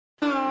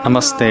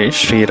Namaste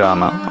Sri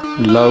Rama.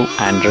 Love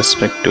and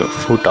respect to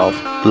foot of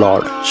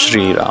Lord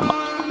Sri Rama.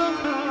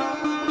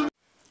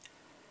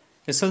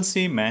 SLC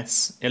maths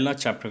ಎಲ್ಲ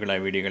ಚಾಪ್ಟರ್ಗಳ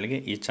ವಿಡಿಯೋಗಳಿಗೆ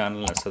ಈ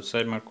ಚಾನಲ್ನ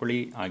subscribe ಮಾಡ್ಕೊಳ್ಳಿ,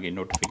 ಹಾಗೆ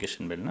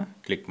ನೋಟಿಫಿಕೇಷನ್ ಬೆಲ್ನ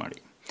ಕ್ಲಿಕ್ ಮಾಡಿ.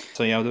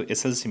 ಸೊ ಯಾವುದು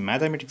SLC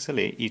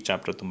ಮ್ಯಾಥಮೆಟಿಕ್ಸಲ್ಲಿ ಈ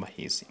ಚಾಪ್ಟರ್ ತುಂಬ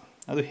ಈಸಿ.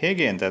 ಅದು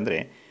ಹೇಗೆ ಅಂತಂದರೆ,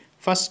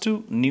 ಫಸ್ಟು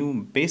ನೀವು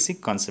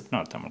ಬೇಸಿಕ್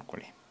ಕಾನ್ಸೆಪ್ಟ್ನ ಅರ್ಥ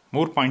ಮಾಡ್ಕೊಳ್ಳಿ.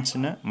 3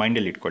 ಪಾಯಿಂಟ್ಸನ್ನು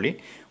ಮೈಂಡಲ್ಲಿ ಇಟ್ಕೊಳ್ಳಿ.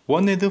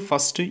 ಒಂದೇದು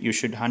first you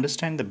should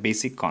understand the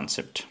basic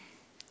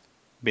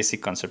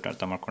concept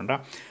ಅರ್ಥ ಮಾಡ್ಕೊಂಡ್ರೆ,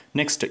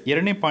 ನೆಕ್ಸ್ಟ್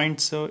ಎರಡನೇ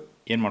ಪಾಯಿಂಟ್ಸು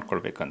ಏನು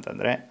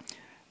ಮಾಡ್ಕೊಳ್ಬೇಕಂತಂದರೆ,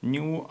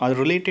 ನೀವು ಅದು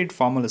ರಿಲೇಟೆಡ್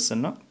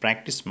ಫಾರ್ಮುಲಾಸನ್ನು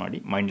ಪ್ರಾಕ್ಟೀಸ್ ಮಾಡಿ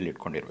ಮೈಂಡಲ್ಲಿ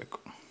ಇಟ್ಕೊಂಡಿರಬೇಕು,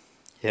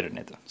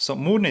 ಎರಡನೇದು. ಸೊ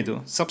ಮೂರನೇದು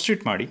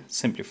ಸಬ್ಸ್ಟಿಟ್ಯೂಟ್ ಮಾಡಿ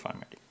ಸಿಂಪ್ಲಿಫೈ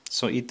ಮಾಡಿ.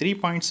 ಸೊ ಈ 3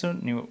 ಪಾಯಿಂಟ್ಸು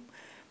ನೀವು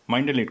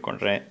ಮೈಂಡಲ್ಲಿ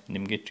ಇಟ್ಕೊಂಡ್ರೆ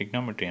ನಿಮಗೆ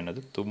ಟ್ರಿಗ್ನೋಮೆಟ್ರಿ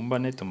ಅನ್ನೋದು ತುಂಬಾ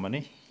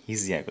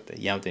ಈಸಿ ಆಗುತ್ತೆ,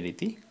 ಯಾವುದೇ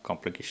ರೀತಿ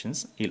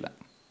ಕಾಂಪ್ಲಿಕೇಶನ್ಸ್ ಇಲ್ಲ.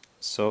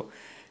 So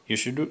you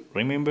should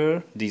remember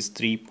these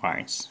 3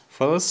 points.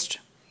 First,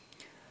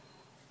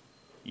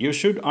 you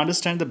should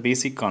understand the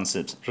basic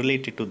concepts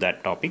related to that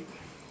topic.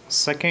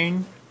 Second,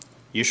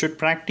 you should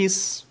practice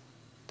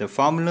the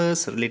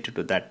formulas related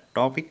to that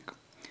topic.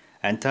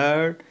 And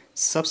third,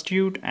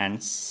 substitute and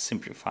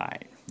simplify.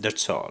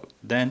 That's all.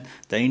 Then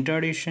the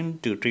introduction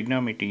to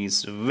trigonometry is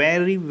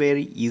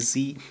very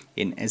easy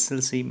in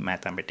SLC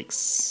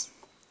mathematics.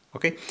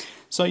 Okay,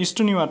 so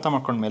ಇಷ್ಟು ನೀವು ಅರ್ಥ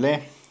ಮಾಡ್ಕೊಂಡ್ಮೇಲೆ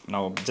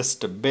ನಾವು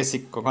just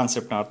basic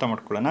ಕಾನ್ಸೆಪ್ಟ್ನ ಅರ್ಥ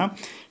ಮಾಡ್ಕೊಳ್ಳೋಣ.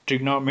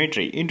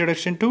 Trigonometry,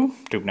 introduction to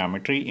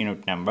trigonometry,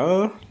 unit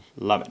number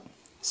 11.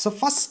 So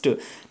first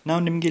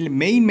ನಾವು ನಿಮಗೆ ಇಲ್ಲಿ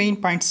ಮೇಯ್ನ್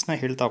ಪಾಯಿಂಟ್ಸ್ನ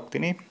ಹೇಳ್ತಾ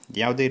ಹೋಗ್ತೀನಿ.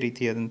 ಯಾವುದೇ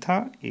ರೀತಿಯಾದಂಥ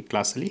ಈ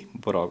ಕ್ಲಾಸಲ್ಲಿ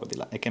ಬರೋ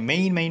ಆಗೋದಿಲ್ಲ, ಯಾಕೆ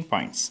ಮೇಯ್ನ್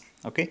ಪಾಯಿಂಟ್ಸ್.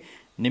 ಓಕೆ,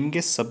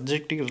 ನಿಮಗೆ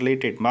ಸಬ್ಜೆಕ್ಟಿಗೆ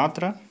ರಿಲೇಟೆಡ್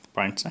ಮಾತ್ರ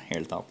ಪಾಯಿಂಟ್ಸ್ನ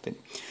ಹೇಳ್ತಾ ಹೋಗ್ತೀನಿ.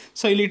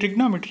 ಸೊ ಇಲ್ಲಿ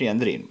ಟ್ರಿಗ್ನೋಮೆಟ್ರಿ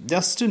ಅಂದರೆ ಏನು,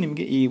 ಜಸ್ಟ್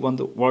ನಿಮಗೆ ಈ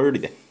ಒಂದು ವರ್ಡ್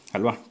ಇದೆ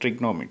ಅಲ್ವಾ,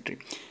 ಟ್ರಿಗ್ನೋಮೆಟ್ರಿ.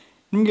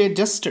 ನಿಮಗೆ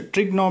ಜಸ್ಟ್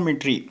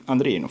ಟ್ರಿಗ್ನೋಮೆಟ್ರಿ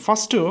ಅಂದರೆ ಏನು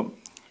ಫಸ್ಟು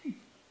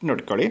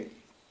ನೋಡ್ಕೊಳ್ಳಿ.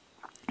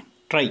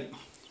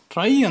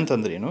 ಟ್ರೈ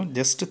ಅಂತಂದ್ರೆ ಏನು,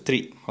 just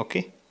 3.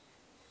 Okay,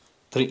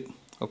 3.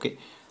 Okay,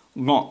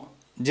 no,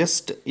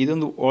 just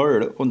ಇದೊಂದು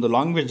ವರ್ಡ್, ಒಂದು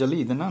ಲ್ಯಾಂಗ್ವೇಜಲ್ಲಿ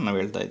ಇದನ್ನು ನಾವು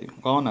ಹೇಳ್ತಾ ಇದ್ದೀವಿ.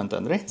 ಗಾನ್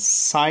ಅಂತಂದರೆ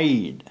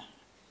ಸೈಡ್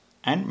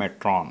ಆ್ಯಂಡ್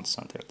ಮೆಟ್ರಾನ್ಸ್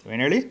ಅಂತ ಹೇಳ್ತೀವಿ.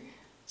 ಏನು ಹೇಳಿ,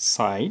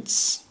 ಸೈಡ್ಸ್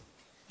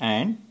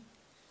ಆ್ಯಂಡ್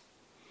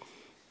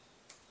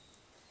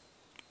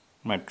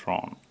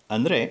ಮೆಟ್ರಾನ್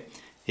ಅಂದರೆ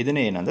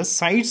ಇದನ್ನೇ ಏನಂದರೆ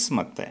ಸೈಡ್ಸ್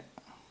ಮತ್ತು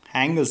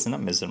ಆ್ಯಂಗಲ್ಸನ್ನ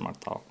ಮೆಜರ್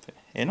ಮಾಡ್ತಾ ಹೋಗ್ತೀವಿ.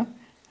 ಏನು,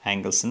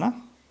 ಆ್ಯಂಗಲ್ಸನ್ನ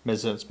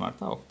ಮೆಜರ್ಸ್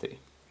ಮಾಡ್ತಾ ಹೋಗ್ತೀವಿ.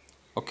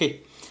 ಓಕೆ,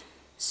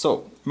 ಸೊ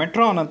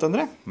ಮೆಟ್ರಾನ್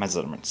ಅಂತಂದರೆ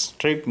measurements.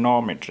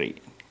 Trigonometry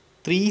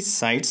 3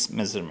 sides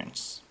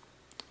measurements.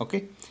 Okay,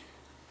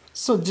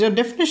 so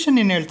definition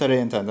ಏನು ಹೇಳ್ತಾರೆ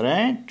ಅಂತಂದರೆ,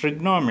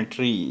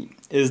 trigonometry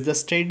is the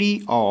study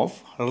of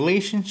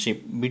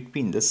relationship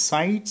between the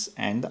sides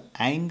and the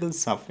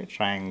angles of A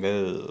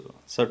triangle.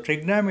 So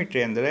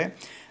trigonometry ಅಂದರೆ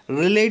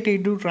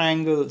related to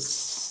triangles.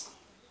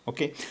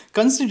 Okay,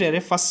 consider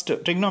first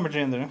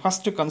trigonometry ಅಂದರೆ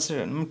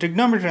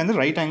trigonometry ಅಂದರೆ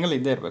right angle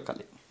ಇದ್ದೇ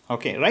ಇರಬೇಕಲ್ಲಿ.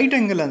 Okay, right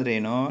angle ಅಂದರೆ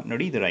ಏನು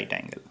ನೋಡಿ, ಇದು right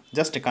angle.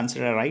 Just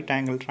consider right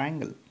angle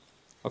triangle.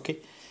 Okay,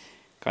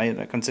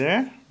 consider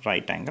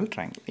right angle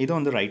triangle. ಇದು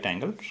ಒಂದು ರೈಟ್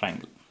ಆ್ಯಂಗಲ್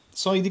ಟ್ರಯಾಂಗಲ್.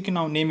 ಸೊ ಇದಕ್ಕೆ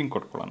ನಾವು ನೇಮಿಂಗ್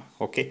ಕೊಟ್ಕೊಳ್ಳೋಣ.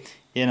 ಓಕೆ,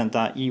 ಏನಂತ,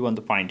 ಈ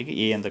ಒಂದು ಪಾಯಿಂಟಿಗೆ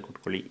ಎ ಅಂತ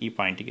ಕೊಟ್ಕೊಳ್ಳಿ, ಈ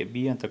ಪಾಯಿಂಟಿಗೆ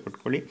ಬಿ ಅಂತ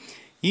ಕೊಟ್ಕೊಳ್ಳಿ,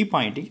 ಈ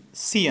ಪಾಯಿಂಟಿಗೆ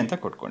ಸಿ ಅಂತ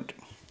ಕೊಟ್ಕೊಂಡ್ರಿ.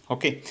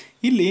 ಓಕೆ,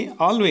 ಇಲ್ಲಿ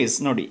ಆಲ್ವೇಸ್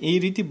ನೋಡಿ ಈ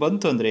ರೀತಿ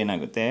ಬಂತು ಅಂದರೆ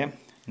ಏನಾಗುತ್ತೆ,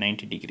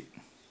 90 ಡಿಗ್ರಿ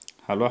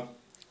ಅಲ್ವಾ.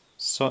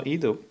 ಸೊ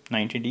ಇದು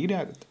 90 ಡಿಗ್ರಿ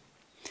ಆಗುತ್ತೆ.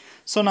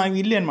 ಸೊ ನಾವು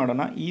ಇಲ್ಲಿ ಏನು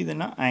ಮಾಡೋಣ,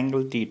 ಇದನ್ನು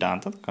ಆ್ಯಂಗಲ್ ತೀಟಾ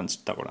ಅಂತ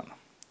ತಗೊಳ್ಳೋಣ.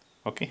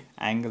 ಓಕೆ,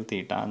 ಆ್ಯಂಗಲ್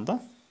ತೀಟಾ ಅಂತ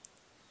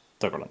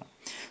ತಗೊಳ್ಳೋಣ.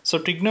 ಸೊ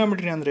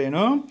ಟ್ರಿಗ್ನೋಮೆಟ್ರಿ ಅಂದರೆ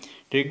ಏನು,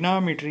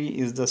 trigonometry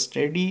is the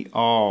study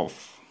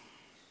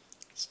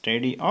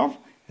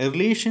of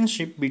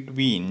relationship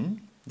between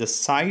the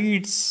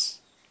sides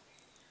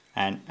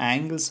and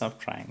angles of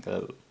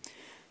triangle.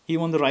 ಈ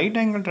ಒಂದು ರೈಟ್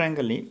ಆ್ಯಂಗಲ್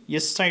ಟ್ರಯಾಂಗಲ್ಲಿ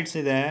ಎಷ್ಟು ಸೈಡ್ಸ್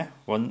ಇದೆ,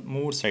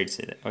 3 ಸೈಡ್ಸ್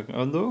ಇದೆ.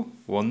 ಒಂದು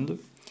 1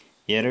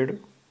 2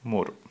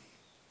 3.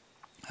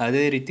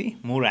 ಅದೇ ರೀತಿ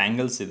 3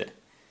 ಆ್ಯಂಗಲ್ಸ್ ಇದೆ,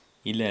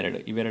 ಇಲ್ಲ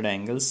 2, ಇವೆರಡು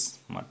ಆ್ಯಂಗಲ್ಸ್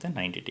ಮತ್ತು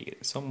 90 degree.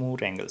 So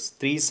 3 angles,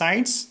 3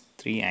 sides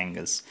 3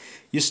 angles.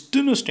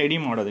 ಇಷ್ಟನ್ನು ಸ್ಟಡಿ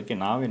ಮಾಡೋದಕ್ಕೆ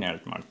ನಾವೇನು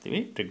ಮಾಡ್ತೀವಿ,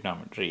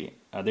 ಟ್ರಿಗ್ನೋಮೆಟ್ರಿ.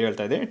 ಅದೇ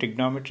ಹೇಳ್ತಾ ಇದೆ,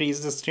 trigonometry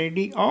is the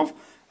study of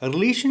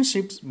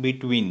relationships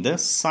between the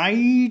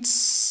sides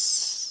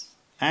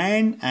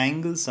and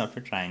angles of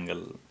A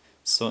triangle.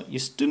 So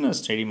ಇಷ್ಟನ್ನು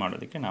ಸ್ಟಡಿ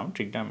ಮಾಡೋದಕ್ಕೆ ನಾವು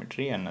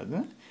ಟ್ರಿಗ್ನೋಮೆಟ್ರಿ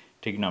ಅನ್ನೋದನ್ನ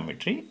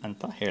ಟ್ರಿಗ್ನೋಮೆಟ್ರಿ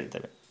ಅಂತ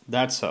ಹೇಳ್ತೇವೆ.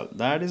 That's all,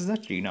 that is the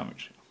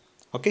trigonometry.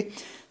 Okay,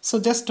 so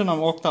just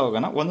ನಾವು ಹೋಗ್ತಾ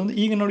ಹೋಗೋಣ ಒಂದೊಂದು.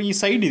 ಈಗ ನೋಡಿ ಈ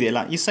ಸೈಡ್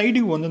ಇದೆಯಲ್ಲ, ಈ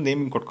ಸೈಡಿಗೆ ಒಂದೊಂದು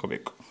ನೇಮಿಂಗ್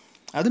ಕೊಟ್ಕೋಬೇಕು.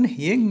 ಅದನ್ನು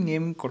ಹೇಗೆ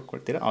ನೇಮಿಂಗ್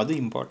ಕೊಟ್ಕೊಳ್ತೀರಾ ಅದು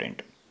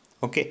ಇಂಪಾರ್ಟೆಂಟ್.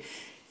 ಓಕೆ,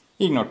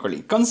 ಈಗ ನೋಡ್ಕೊಳ್ಳಿ,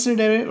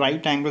 consider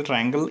right angle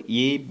triangle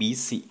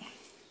ABC.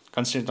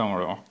 Consider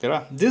ತಗೊಂಡು ಹೋಗ್ತೀರಾ.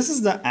 This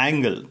is the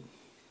angle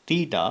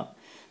theta.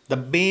 The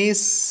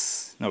base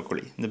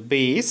ನೋಡ್ಕೊಳ್ಳಿ, the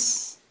base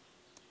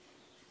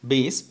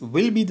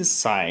will be the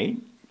side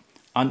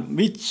on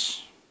which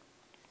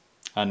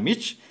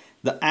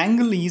the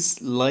angle is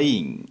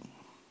lying.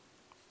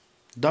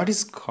 That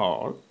is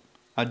called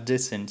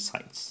adjacent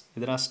sides.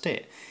 ಇದರ ಅಷ್ಟೇ.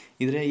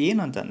 ಇದರ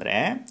ಏನಂತಂದರೆ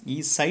ಈ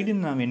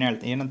ಸೈಡನ್ನು ನಾವು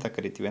ಏನಂತ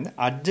ಕರಿತೀವಿ ಅಂದರೆ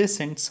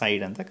ಅಡ್ಜಸೆಂಟ್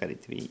ಸೈಡ್ ಅಂತ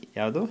ಕರಿತೀವಿ.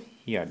 ಯಾವುದು,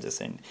 ಈ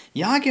ಅಡ್ಜಸೆಂಟ್.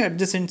 ಯಾಕೆ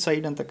ಅಡ್ಜಸೆಂಟ್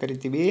ಸೈಡ್ ಅಂತ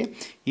ಕರಿತೀವಿ,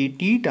 ಈ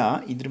ಟೀಟಾ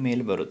ಇದ್ರ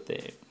ಮೇಲೆ ಬರುತ್ತೆ.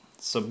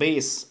 ಸೊ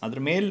ಬೇಸ್ ಅದ್ರ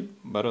ಮೇಲೆ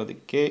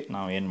ಬರೋದಕ್ಕೆ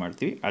ನಾವು ಏನು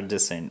ಮಾಡ್ತೀವಿ,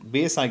 ಅಡ್ಜಸೆಂಟ್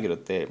ಬೇಸ್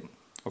ಆಗಿರುತ್ತೆ.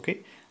 ಓಕೆ,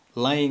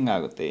 ಲೈಯಿಂಗ್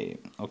ಆಗುತ್ತೆ.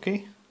 ಓಕೆ,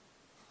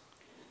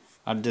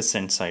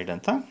 ಅಡ್ಜಸೆಂಟ್ ಸೈಡ್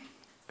ಅಂತ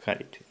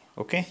ಕರಿತೀವಿ.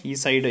 ಓಕೆ, ಈ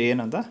ಸೈಡ್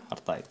ಏನಂತ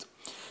ಅರ್ಥ ಆಯಿತು.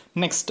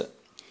 Next,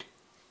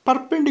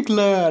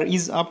 perpendicular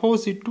is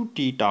opposite to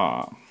theta.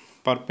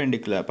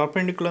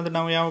 Perpendicular ಅಂದರೆ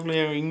ನಾವು ಯಾವಾಗಲೂ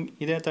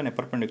ಇದೇ ತಾನೇ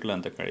ಪರ್ಪೆಂಡಿಕ್ಯುಲರ್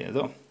ಅಂತ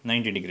ಕರೆಯೋದು,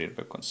 90 ಡಿಗ್ರಿ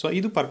ಇರಬೇಕು. ಸೊ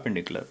ಇದು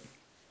ಪರ್ಪೆಂಡಿಕ್ಯುಲರ್,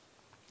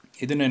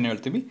 ಇದನ್ನೇನು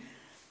ಹೇಳ್ತೀವಿ,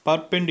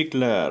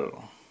 perpendicular.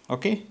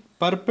 Okay,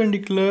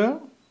 perpendicular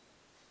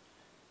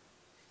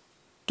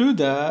to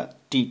the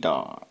theta.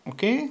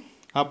 Okay,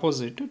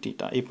 opposite to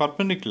theta. ಈ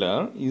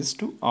perpendicular is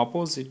to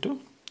opposite to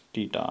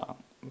theta.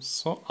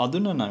 So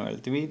ಅದನ್ನು ನಾವು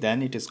ಹೇಳ್ತೀವಿ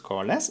then it is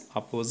called as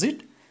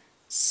opposite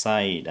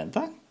side ಅಂತ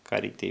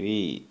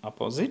ಕರಿತೀವಿ.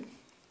 Opposite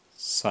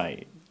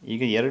side.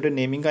 ಈಗ ಎರಡು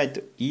ನೇಮಿಂಗ್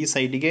ಆಯಿತು. ಈ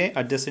ಸೈಡಿಗೆ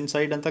ಅಡ್ಜಸೆಂಟ್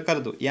ಸೈಡ್ ಅಂತ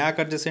ಕರೆದು, ಯಾಕೆ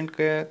ಅಡ್ಜಸೆಂಟ್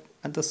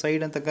ಅಂತ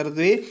ಸೈಡ್ ಅಂತ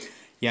ಕರೆದ್ವಿ,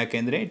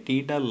 ಯಾಕೆಂದರೆ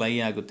ಟೀಟಾ ಲೈ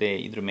ಆಗುತ್ತೆ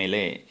ಇದ್ರ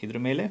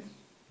ಮೇಲೆ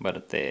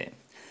ಬರುತ್ತೆ.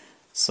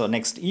 ಸೊ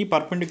ನೆಕ್ಸ್ಟ್, ಈ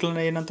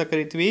ಪರ್ಪೆಂಡಿಕ್ಯುಲರ್ನ ಏನಂತ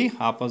ಕರಿತೀವಿ,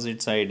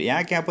 ಆಪೋಸಿಟ್ ಸೈಡ್.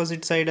 ಯಾಕೆ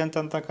ಆಪೋಸಿಟ್ ಸೈಡ್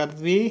ಅಂತ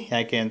ಕರೆದ್ವಿ,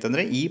 ಯಾಕೆ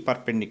ಅಂತಂದರೆ ಈ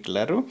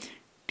ಪರ್ಪೆಂಡಿಕ್ಯುಲರು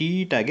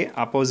ಟೀಟಾಗೆ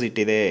ಆಪೋಸಿಟ್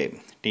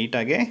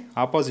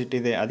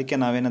ಇದೆ, ಅದಕ್ಕೆ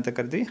ನಾವೇನಂತ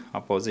ಕರಿದ್ವಿ,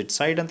 ಅಪೋಸಿಟ್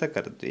ಸೈಡ್ ಅಂತ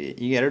ಕರಿದ್ವಿ.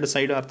 ಈಗ ಎರಡು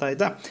ಸೈಡು ಅರ್ಥ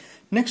ಆಯ್ತಾ.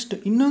 ನೆಕ್ಸ್ಟ್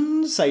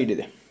ಇನ್ನೊಂದು ಸೈಡ್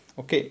ಇದೆ.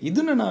 ಓಕೆ,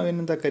 ಇದನ್ನು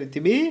ನಾವೇನಂತ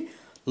ಕರಿತೀವಿ,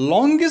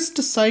 longest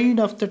side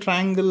of the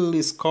triangle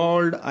is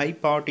called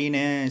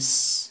hypotenuse.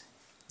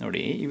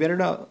 ನೋಡಿ,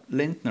 ಇವೆರಡು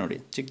ಲೆಂತ್ ನೋಡಿ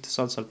ಚಿಕ್ಕ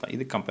ಸ್ವಲ್ಪ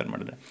ಇದಕ್ಕೆ ಕಂಪೇರ್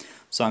ಮಾಡಿದ್ರೆ.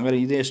 ಸೊ ಹಂಗಾರೆ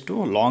ಇದು ಎಷ್ಟು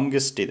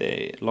ಲಾಂಗೆಸ್ಟ್ ಇದೆ.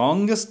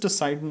 ಲಾಂಗೆಸ್ಟ್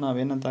ಸೈಡ್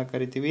ನಾವೇನಂತ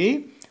ಕರಿತೀವಿ,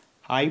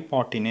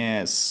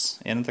 ಹೈಪಾಟಿನಸ್.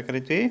 ಏನಂತ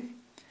ಕರಿತೀವಿ,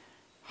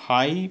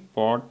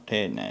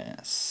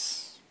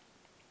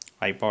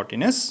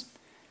 ಹೈಪಾಟಿನಸ್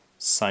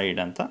ಸೈಡ್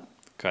ಅಂತ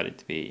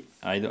ಕರಿತೀವಿ.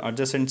 ಇದು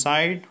adjacent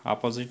side,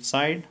 opposite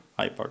side,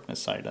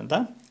 hypotenuse side ಅಂತ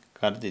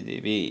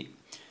ಕರೆದಿದ್ದೀವಿ.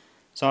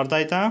 ಸೊ ಅರ್ಥ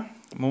ಆಯ್ತಾ,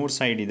 3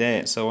 ಸೈಡ್ ಇದೆ.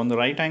 ಸೊ ಒಂದು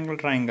ರೈಟ್ ಆ್ಯಂಗಲ್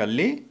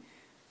ಟ್ರಯಾಂಗಲ್ಲಿ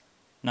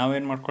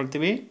ನಾವೇನು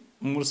ಮಾಡ್ಕೊಳ್ತೀವಿ,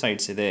 3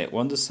 ಸೈಡ್ಸ್ ಇದೆ.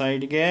 ಒಂದು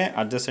ಸೈಡ್ಗೆ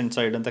ಅಡ್ಜಸೆಂಟ್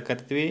ಸೈಡ್ ಅಂತ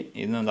ಕರಿತೀವಿ,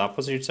 ಇನ್ನೊಂದು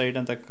ಆಪೋಸಿಟ್ ಸೈಡ್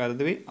ಅಂತ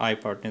ಕರಿದ್ವಿ,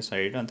 ಹೈಪಾಟಿನಸ್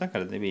ಸೈಡ್ ಅಂತ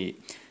ಕರಿತೀವಿ.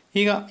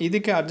 ಈಗ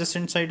ಇದಕ್ಕೆ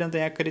ಅಡ್ಜಸೆಂಟ್ ಸೈಡ್ ಅಂತ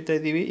ಯಾಕೆ ಕರಿತಾ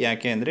ಇದ್ದೀವಿ,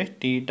 ಯಾಕೆ ಅಂದರೆ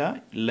ಟೀಟಾ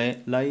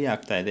ಲೈ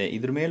ಆಗ್ತಾ ಇದೆ,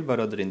 ಇದ್ರ ಮೇಲೆ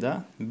ಬರೋದ್ರಿಂದ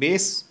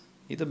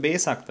ಇದು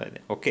ಬೇಸ್ ಆಗ್ತಾ ಇದೆ.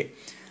 ಓಕೆ,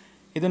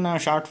 ಇದನ್ನು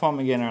ಶಾರ್ಟ್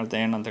ಫಾರ್ಮಿಗೆ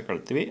ಏನಂತ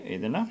ಕರಿತೀವಿ,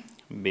 ಇದನ್ನು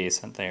ಬೇಸ್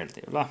ಅಂತ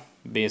ಹೇಳ್ತೀವಲ್ಲ,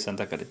 ಬೇಸ್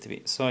ಅಂತ ಕರಿತೀವಿ.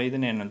 ಸೊ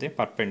ಇದನ್ನ ಏನಂತೀವಿ,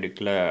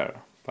 ಪರ್ಪೆಂಡಿಕ್ಯುಲರ್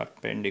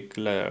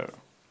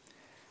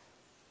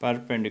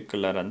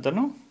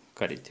ಅಂತಲೂ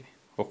ಕರಿತೀವಿ.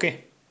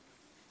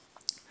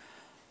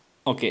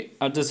 ಓಕೆ,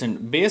 ಅಡ್ಜಸೆಂಟ್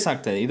ಬೇಸ್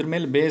ಆಗ್ತಾಯಿದೆ, ಇದ್ರ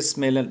ಮೇಲೆ ಬೇಸ್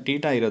ಮೇಲೆ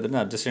ಟೀಟಾ ಇರೋದ್ರಿಂದ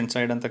ಅಡ್ಜಸೆಂಟ್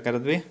ಸೈಡ್ ಅಂತ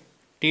ಕರೆದ್ವಿ.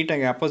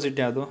 ಟೀಟಾಗೆ ಅಪೋಸಿಟ್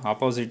ಯಾವುದು,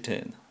 ಅಪೋಸಿಟ್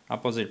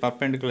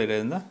ಪರ್ಪೆಂಡಿಕ್ಯುಲರ್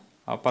ಇರೋದ್ರಿಂದ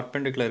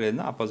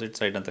ಅಪೋಸಿಟ್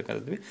ಸೈಡ್ ಅಂತ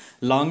ಕರೆದ್ವಿ.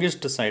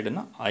 ಲಾಂಗೆಸ್ಟ್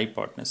ಸೈಡನ್ನು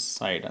ಹೈಪಾಟಿನಸ್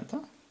ಸೈಡ್ ಅಂತ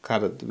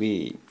ಕರೆದ್ವಿ.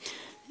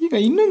 ಈಗ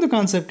ಇನ್ನೊಂದು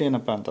ಕಾನ್ಸೆಪ್ಟ್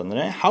ಏನಪ್ಪ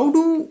ಅಂತಂದರೆ, how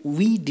do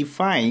we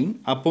define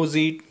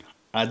opposite,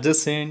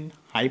 adjacent,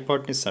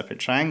 hypotenuse of A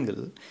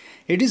triangle.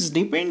 It is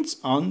depends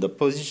on the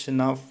position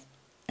of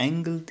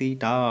angle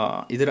theta.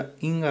 ಇದರ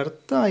ಹಿಂಗೆ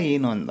ಅರ್ಥ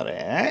ಏನು ಅಂದರೆ,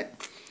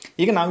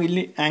 ಈಗ ನಾವು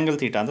ಇಲ್ಲಿ ಆ್ಯಂಗಲ್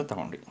ಥೀಟಾ ಅಂತ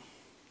ತಗೊಂಡ್ವಿ,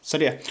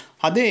 ಸರಿಯಾ.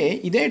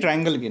 ಇದೇ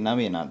ಟ್ರಯಾಂಗಲ್ಗೆ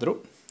ನಾವೇನಾದರೂ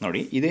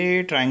ನೋಡಿ, ಇದೇ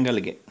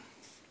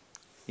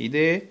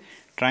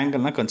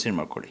ಟ್ರಯಾಂಗಲ್ನ ಕನ್ಸಿಡರ್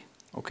ಮಾಡ್ಕೊಳ್ಳಿ.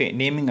 ಓಕೆ,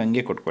 ನೇಮಿಂಗ್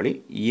ಹಂಗೆ ಕೊಟ್ಕೊಳ್ಳಿ,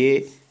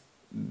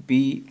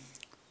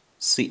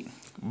 ABC.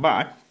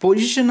 But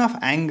position of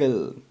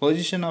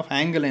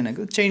angle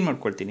ಏನಾಗುತ್ತೆ, ಚೇಂಜ್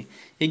ಮಾಡ್ಕೊಳ್ತೀನಿ.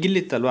 ಈಗ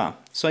ಇಲ್ಲಿತ್ತಲ್ವಾ,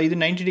 ಸೊ ಇದು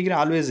 90 ಡಿಗ್ರಿ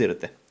ಆಲ್ವೇಸ್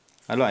ಇರುತ್ತೆ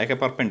ಅಲ್ವಾ, ಯಾಕೆ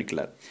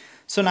ಪರ್ಪೆಂಡಿಕ್ಯುಲರ್.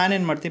 ಸೊ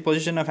ನಾನೇನು ಮಾಡ್ತೀನಿ,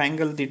 position of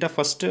angle theta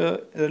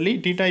ಫಸ್ಟಲ್ಲಿ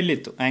theta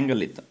ಇಲ್ಲಿತ್ತು,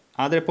 angle ಇತ್ತು,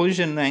 ಆದರೆ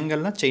ಪೊಸಿಷನ್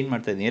ಆ್ಯಂಗಲ್ನ ಚೇಂಜ್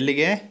ಮಾಡ್ತಾಯಿದ್ದೀನಿ.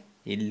 ಇಲ್ಲಿಗೆ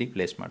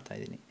ಪ್ಲೇಸ್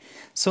ಮಾಡ್ತಾಯಿದ್ದೀನಿ.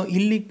 ಸೊ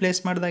ಇಲ್ಲಿಗೆ ಪ್ಲೇಸ್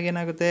ಮಾಡಿದಾಗ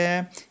ಏನಾಗುತ್ತೆ,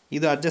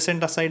 ಇದು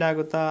ಅಡ್ಜಸೆಂಟ್ ಸೈಡ್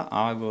ಆಗುತ್ತಾ,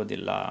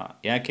 ಆಗೋದಿಲ್ಲ.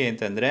 ಯಾಕೆ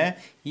ಅಂತಂದರೆ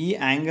ಈ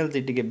ಆ್ಯಂಗಲ್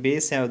ಥೀಟಿಗೆ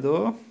ಬೇಸ್ ಯಾವುದು,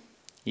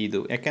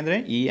 ಇದು. ಯಾಕೆಂದರೆ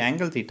ಈ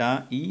ಆ್ಯಂಗಲ್ ಥೀಟಾ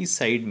ಈ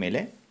ಸೈಡ್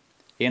ಮೇಲೆ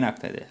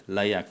ಏನಾಗ್ತಾಯಿದೆ,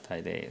 ಲೈ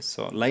ಆಗ್ತಾಯಿದೆ.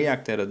 ಸೊ ಲೈ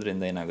ಆಗ್ತಾ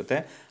ಇರೋದ್ರಿಂದ ಏನಾಗುತ್ತೆ,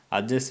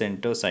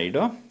 ಅಡ್ಜಸೆಂಟು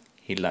ಸೈಡು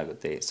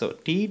ಇಲ್ಲಾಗುತ್ತೆ. ಸೊ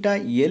ಟೀಟಾ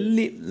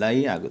ಎಲ್ಲಿ ಲೈ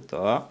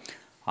ಆಗುತ್ತೋ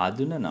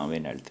ಅದನ್ನು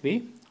ನಾವೇನು ಹೇಳ್ತೀವಿ,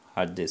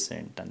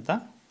 ಅಡ್ಜಸೆಂಟ್ ಅಂತ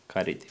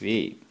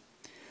ಕರಿತೀವಿ.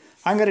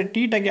 ಹಾಗಾದರೆ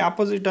ಟೀಟಾಗೆ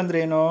ಆಪೋಸಿಟ್ ಅಂದರೆ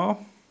ಏನು,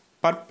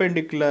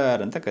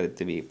 ಪರ್ಪೆಂಡಿಕ್ಯುಲರ್ ಅಂತ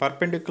ಕರಿತೀವಿ.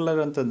 ಪರ್ಪೆಂಡಿಕ್ಯುಲರ್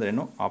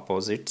ಅಂತಂದ್ರೇನು,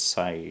 ಆಪೋಸಿಟ್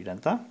ಸೈಡ್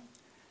ಅಂತ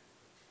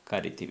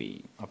ಕರಿತೀವಿ,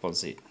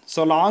 ಅಪೋಸಿಟ್. ಸೊ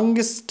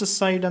ಲಾಂಗೆಸ್ಟ್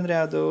ಸೈಡ್ ಅಂದರೆ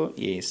ಅದು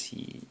AC,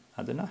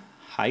 ಅದನ್ನು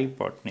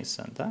ಹೈಪಾಟಿನಸ್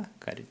ಅಂತ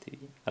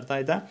ಕರಿತೀವಿ. ಅರ್ಥ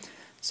ಆಯ್ತಾ.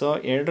 ಸೊ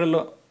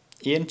ಎರಡರಲ್ಲೂ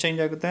ಏನು ಚೇಂಜ್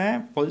ಆಗುತ್ತೆ,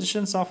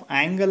 ಪೊಸಿಷನ್ಸ್ ಆಫ್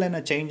ಆ್ಯಂಗಲ್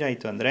ಏನೋ ಚೇಂಜ್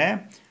ಆಯಿತು ಅಂದರೆ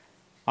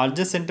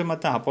ಅಡ್ಜಸೆಂಟು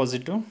ಮತ್ತು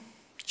ಅಪೋಸಿಟು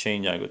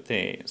ಚೇಂಜ್ ಆಗುತ್ತೆ.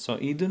 ಸೊ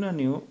ಇದನ್ನು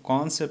ನೀವು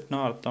ಕಾನ್ಸೆಪ್ಟನ್ನ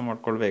ಅರ್ಥ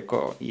ಮಾಡ್ಕೊಳ್ಬೇಕು.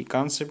 ಈ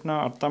ಕಾನ್ಸೆಪ್ಟನ್ನ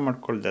ಅರ್ಥ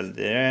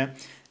ಮಾಡ್ಕೊಳ್ದಲ್ಲದೆ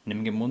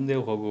ನಿಮಗೆ ಮುಂದೆ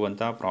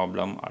ಹೋಗುವಂಥ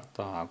ಪ್ರಾಬ್ಲಮ್ ಅರ್ಥ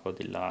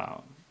ಆಗೋದಿಲ್ಲ.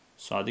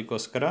 ಸೊ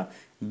ಅದಕ್ಕೋಸ್ಕರ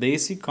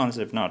ಬೇಸಿಕ್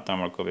ಕಾನ್ಸೆಪ್ಟನ್ನ ಅರ್ಥ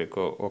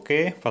ಮಾಡ್ಕೋಬೇಕು. ಓಕೆ,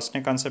 ಫಸ್ಟ್ನೇ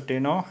ಕಾನ್ಸೆಪ್ಟ್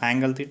ಏನು,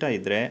 ಆ್ಯಂಗಲ್ ಥೀಟಾ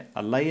ಇದ್ದರೆ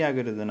ಲೈ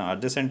ಆಗಿರೋದನ್ನು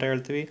ಅಡ್ಜಸೆಂಟ್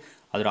ಹೇಳ್ತೀವಿ,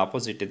 ಅದರ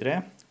ಆಪೋಸಿಟ್ ಇದ್ದರೆ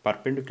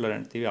ಪರ್ಪೆಂಡಿಕ್ಯುಲರ್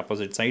ಅಂತೀವಿ,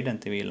 ಅಪೋಸಿಟ್ ಸೈಡ್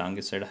ಅಂತೀವಿ,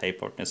 ಲಾಂಗೆಸ್ಟ್ ಸೈಡ್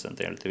ಹೈಪಾಟಿನಸ್ ಅಂತ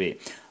ಹೇಳ್ತೀವಿ.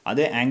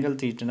 ಅದೇ ಆ್ಯಂಗಲ್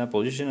ಥೀಟನ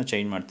ಪೊಸಿಷನ್ನ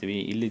ಚೇಂಜ್ ಮಾಡ್ತೀವಿ,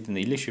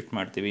 ಇಲ್ಲಿ ಶಿಫ್ಟ್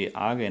ಮಾಡ್ತೀವಿ,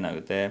 ಆಗ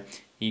ಏನಾಗುತ್ತೆ,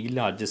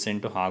 ಇಲ್ಲಿ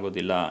ಅಡ್ಜಸೆಂಟು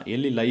ಆಗೋದಿಲ್ಲ.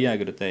 ಎಲ್ಲಿ ಲೈ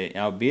ಆಗಿರುತ್ತೆ,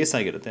 ಯಾವ ಬೇಸ್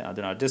ಆಗಿರುತ್ತೆ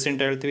ಅದನ್ನು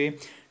ಅಡ್ಜಸೆಂಟ್ ಹೇಳ್ತೀವಿ.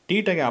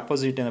 ಟೀಟಾಗೆ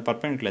ಆಪೋಸಿಟ್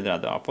ಪರ್ಪೆಂಡಿಕ್ಯುಲರ್ ಇದ್ದರೆ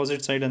ಅದು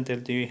ಆಪೋಸಿಟ್ ಸೈಡ್ ಅಂತ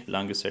ಹೇಳ್ತೀವಿ,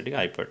 ಲಾಂಗೆಸ್ಟ್ ಸೈಡಿಗೆ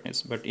ಹೈಪಾಟಿನಸ್.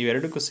 ಬಟ್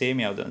ಇವೆರಡಕ್ಕೂ ಸೇಮ್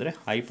ಯಾವುದು ಅಂದರೆ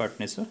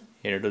ಹೈಪಾಟಿನಸ್ಸು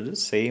ಎರಡೂ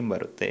ಸೇಮ್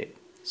ಬರುತ್ತೆ.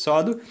 ಸೊ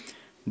ಅದು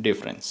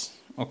ಡಿಫ್ರೆನ್ಸ್.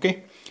 ಓಕೆ,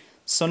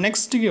 ಸೊ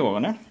ನೆಕ್ಸ್ಟಿಗೆ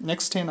ಹೋಗೋಣ.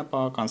 ನೆಕ್ಸ್ಟ್ ಏನಪ್ಪ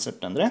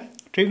ಕಾನ್ಸೆಪ್ಟ್ ಅಂದರೆ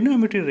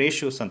ಟ್ರಿಗ್ನೋಮೆಟ್ರಿ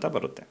ರೇಷಿಯೋಸ್ ಅಂತ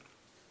ಬರುತ್ತೆ.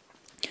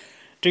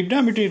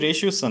 ಟ್ರಿಗ್ನಾಮೆಟ್ರಿ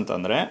ರೇಷಿಯೋಸ್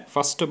ಅಂತಂದರೆ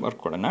first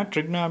ಬರ್ಕೊಡೋಣ.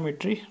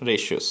 Trigonometry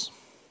ratios,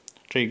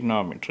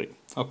 trigonometry,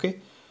 okay.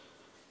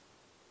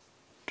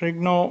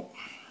 Trigonometric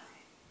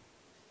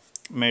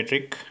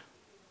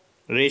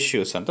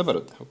ratios ಅಂತ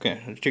ಬರುತ್ತೆ, ಓಕೆ.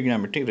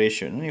 ಟ್ರಿಗ್ನಾಮೆಟ್ರಿಕ್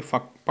ರೇಷಿಯೋ ನೀವು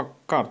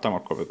ಪಕ್ಕ ಅರ್ಥ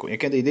ಮಾಡ್ಕೋಬೇಕು,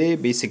 ಯಾಕೆಂದರೆ ಇದೇ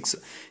ಬೇಸಿಕ್ಸ್.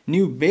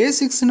 ನೀವು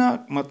ಬೇಸಿಕ್ಸ್ನ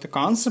ಮತ್ತು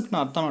ಕಾನ್ಸೆಪ್ಟನ್ನ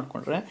ಅರ್ಥ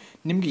ಮಾಡಿಕೊಂಡ್ರೆ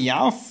ನಿಮಗೆ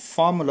ಯಾವ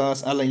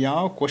ಫಾರ್ಮುಲಾಸ್ ಅಲ್ಲ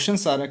ಯಾವ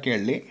ಕ್ವಶನ್ಸ್ ಆರ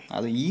ಕೇಳಲಿ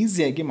ಅದು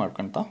ಈಸಿಯಾಗಿ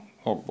ಮಾಡ್ಕೊತಾ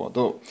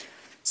ಹೋಗ್ಬೋದು.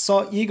 ಸೊ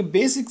ಈಗ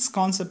ಬೇಸಿಕ್ಸ್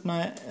ಕಾನ್ಸೆಪ್ಟನ್ನ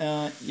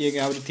ಈಗ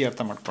ಯಾವ ರೀತಿ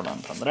ಅರ್ಥ ಮಾಡ್ಕೊಳ್ಳೋ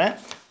ಅಂತಂದರೆ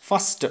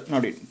ಫಸ್ಟ್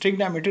ನೋಡಿ,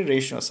 ಟ್ರಿಗ್ನಾಮೆಟ್ರಿ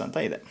ರೇಷಿಯೋಸ್ ಅಂತ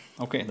ಇದೆ,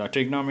 ಓಕೆ.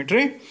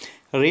 ಟ್ರಿಗ್ನಾಮೆಟ್ರಿ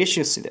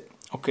ರೇಷಿಯೋಸ್ ಇದೆ,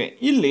 ಓಕೆ.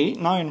 ಇಲ್ಲಿ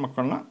ನಾವೇನು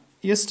ಮಾಡ್ಕೊಳ್ಳೋಣ,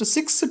 ಎಷ್ಟು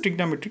 6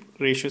 ಟ್ರಿಗ್ನಾಮೆಟ್ರಿಕ್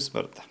ರೇಷಿಯೋಸ್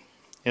ಬರುತ್ತೆ.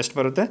 ಎಷ್ಟು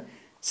ಬರುತ್ತೆ?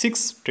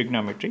 6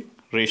 ಟ್ರಿಗ್ನಾಮೆಟ್ರಿಕ್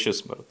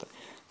ರೇಷಿಯೋಸ್ ಬರುತ್ತೆ.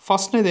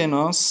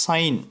 ಫಸ್ಟ್ನೇದೇನು,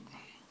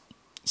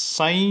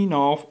 ಸೈನ್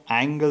ಆಫ್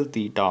ಆ್ಯಂಗಲ್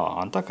ಥೀಟಾ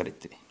ಅಂತ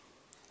ಕರಿತೀವಿ.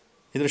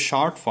 ಇದ್ರ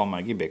ಶಾರ್ಟ್ ಫಾರ್ಮ್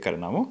ಆಗಿ ಬೇಕಾದ್ರೆ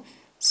ನಾವು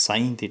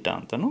ಸೈನ್ ಥೀಟಾ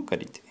ಅಂತಲೂ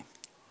ಕರಿತೀವಿ.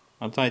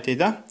 ಅರ್ಥ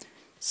ಆಯ್ತಿದಾ?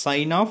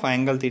 ಸೈನ್ ಆಫ್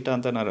ಆ್ಯಂಗಲ್ ಥೀಟಾ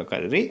ಅಂತನಾರು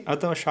ಕರೀರಿ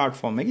ಅಥವಾ ಶಾರ್ಟ್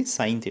ಫಾರ್ಮಾಗಿ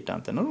ಸೈನ್ ಥೀಟಾ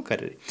ಅಂತನೂ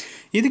ಕರೀರಿ.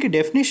 ಇದಕ್ಕೆ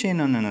ಡೆಫಿನೇಷನ್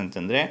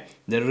ಏನಂತಂದರೆ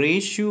the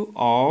ratio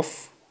of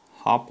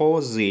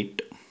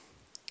opposite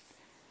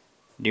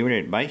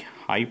divided by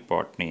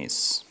ಹೈಪಾಟ್ನೇಸ್.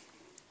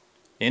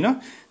 ಏನು?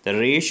 The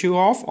ratio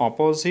of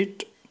opposite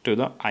to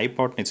the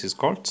ಹೈಪಾಟ್ನೇಸ್ is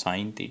called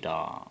sine theta.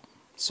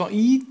 So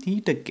ಈ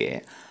ಥೀಟಕ್ಕೆ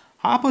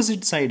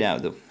ಆಪೋಸಿಟ್ ಸೈಡ್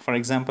ಯಾವುದು? ಫಾರ್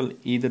ಎಕ್ಸಾಂಪಲ್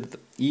ಇದ್ರದ್ದು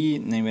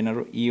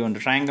ನೀವೇನಾದ್ರು ಈ ಒಂದು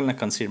ಟ್ರಯಾಂಗಲ್ನ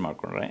ಕನ್ಸಿಡರ್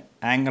ಮಾಡಿಕೊಂಡ್ರೆ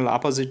ಆ್ಯಂಗಲ್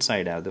ಆಪೋಸಿಟ್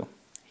ಸೈಡ್ ಯಾವುದು?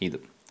 ಇದು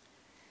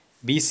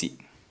ಬಿ ಸಿ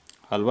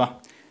ಅಲ್ವಾ?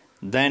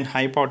 ದೆನ್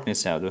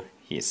ಹೈಪಾಟ್ನೇಸ್ ಯಾವುದು?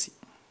 A C.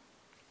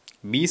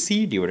 B C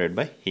divided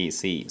by A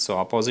C. So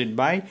opposite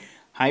by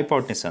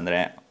ಹೈಪಾಟ್ನೇಸ್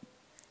ಅಂದರೆ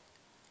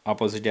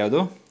ಅಪೋಸಿಟ್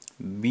ಯಾವುದು?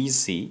 B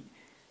C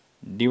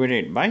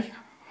divided by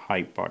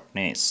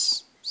ಹೈಪಾಟ್ನೇಸ್.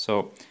 So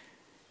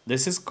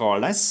this is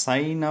called as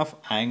sign of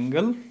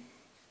angle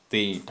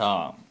theta.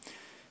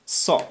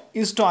 So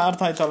ಇಷ್ಟು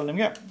ಅರ್ಥ ಆಯ್ತಲ್ಲ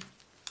ನಿಮಗೆ?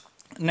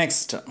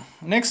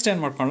 ನೆಕ್ಸ್ಟ್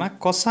ಏನು ಮಾಡ್ಕೊಳ್ಳೋಣ,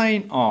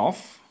 ಕೊಸೈನ್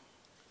ಆಫ್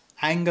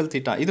ಆ್ಯಂಗಲ್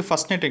ಥೀಟಾ. ಇದು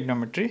ಫಸ್ಟ್ನೇ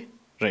ಟ್ರಿಗ್ನೋಮೆಟ್ರಿ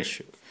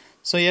ರೇಷಿಯೋ.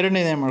 ಸೊ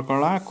ಎರಡನೇದು ಏನು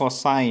ಮಾಡ್ಕೊಳ್ಳೋಣ,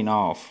 cosine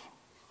of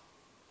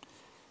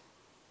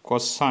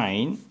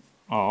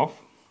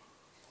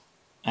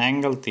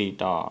angle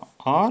theta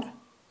R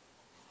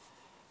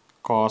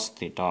cos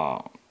theta.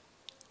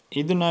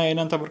 ಇದನ್ನು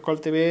ಏನಂತ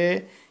ಬರ್ಕೊಳ್ತೀವಿ?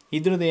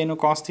 ಇದ್ರದ್ದು ಏನು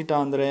ಕಾಸ್ ಥೀಟಾ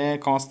ಅಂದರೆ,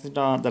 cos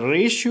theta the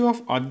ratio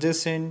of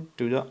adjacent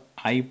to the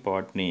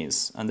ಹೈಪಾಟ್ನೇಸ್,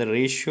 ಅಂದರೆ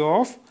ratio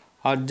of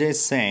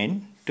adjacent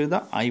to the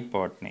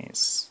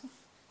ಹೈಪಾಟ್ನೇಸ್,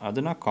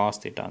 ಅದನ್ನು ಕಾಸ್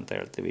ಥೀಟಾ ಅಂತ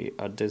ಹೇಳ್ತೀವಿ.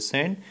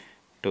 Adjacent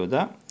to the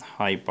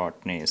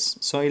ಹೈಪಾಟ್ನೇಸ್.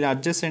 ಸೊ ಇಲ್ಲಿ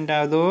ಅಡ್ಜಸೆಂಟ್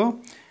ಯಾವುದು?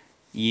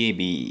 A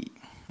B,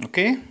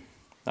 okay.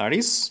 That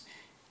is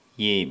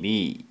A B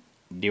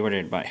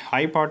divided by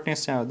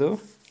ಹೈಪಾಟ್ನೇಸ್ ಯಾವುದು?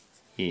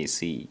 A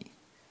C.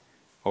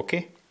 Okay,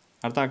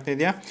 ಅರ್ಥ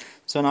ಆಗ್ತಿದೆಯಾ?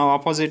 So ನಾವು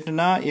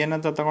ಆಪೋಸಿಟ್ನ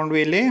ಏನಂತ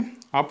ತಗೊಂಡ್ವಿ ಇಲ್ಲಿ?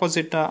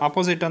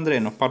 ಆಪೋಸಿಟ್ ಅಂದರೆ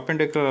ಏನು?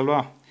 ಪರ್ಪೆಂಡಿಕ್ಯುಲರ್ ಅಲ್ವಾ?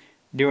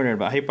 ಡಿವೈಡೆಡ್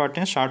ಬೈ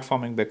ಹೈಪಾಟ್ನೇಸ್ ಶಾರ್ಟ್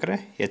ಫಾರ್ಮಿಗೆ ಬೇಕಾದ್ರೆ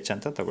ಎಚ್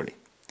ಅಂತ ತಗೊಳ್ಳಿ.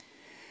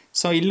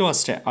 ಸೊ ಇಲ್ಲೂ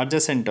ಅಷ್ಟೇ,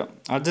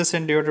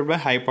 ಅಡ್ಜಸೆಂಟ್ ಡಿವೈಡೆಡ್ ಬೈ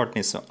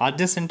ಹೈಪಾಟ್ನೇಸು.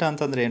 ಅಡ್ಜಸೆಂಟ್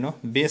ಅಂತಂದರೆ ಏನು?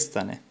 ಬೇಸ್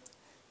ತಾನೆ.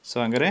 ಸೊ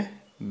ಹಂಗಾರೆ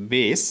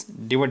base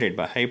divided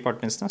by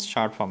ಹೈಪಾಟ್ನೇಸ್ನ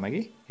short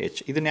ಫಾರ್ಮಾಗಿ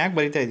H. ಇದನ್ನು ಯಾಕೆ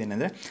ಬರಿತಾ ಇದ್ದೀನಿ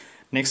ಅಂದರೆ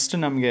ನೆಕ್ಸ್ಟ್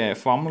ನಮಗೆ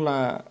ಫಾರ್ಮುಲಾ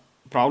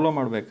ಪ್ರಾಬ್ಲಮ್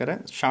ಮಾಡಬೇಕಾದ್ರೆ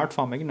ಶಾರ್ಟ್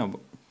ಫಾರ್ಮಾಗಿ ನಾವು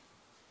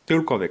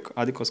ತಿಳ್ಕೊಬೇಕು,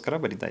 ಅದಕ್ಕೋಸ್ಕರ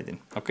ಬರಿತಾ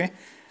ಇದ್ದೀನಿ, ಓಕೆ.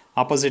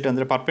 ಆಪೋಸಿಟ್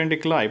ಅಂದರೆ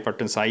ಪರ್ಪೆಂಡಿಕ್ಯುಲರ್,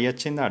 ಹೈಪಾಟ್ನೇಸ್ ಐ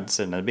ಎಚ್ಚಿಂದ,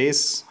 ಅಡ್ಜಸೆಂಟ್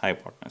ಬೇಸ್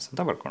ಹೈಪಾಟ್ನೇಸ್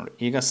ಅಂತ ಬರ್ಕೊಂಡು.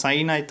 ಈಗ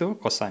ಸೈನ್ ಆಯಿತು,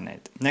 ಕೊಸೈನ್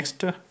ಆಯಿತು.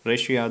 ನೆಕ್ಸ್ಟ್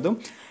ರೇಷಿಯೋ ಯಾವುದು?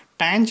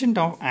 Tangent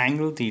of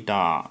angle theta.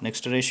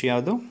 Next ratio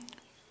ಯಾವುದು?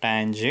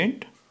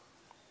 Tangent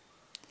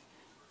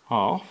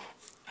of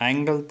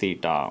angle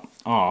theta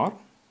R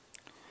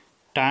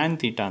tan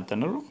theta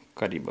ಅಂತಲೂ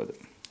ಕರಿಬೋದು.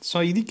 ಸೊ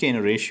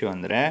ಇದಕ್ಕೇನು ರೇಷಿಯೋ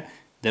ಅಂದರೆ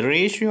the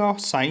ratio of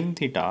sine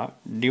theta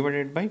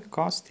divided by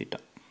cos theta.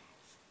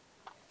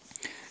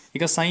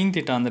 ಈಗ ಸೈನ್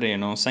ಥೀಟಾ ಅಂದರೆ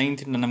ಏನು? ಸೈನ್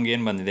ಥೀಟಾ ನಮ್ಗೆ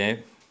ಏನು ಬಂದಿದೆ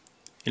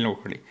ಇಲ್ಲಿ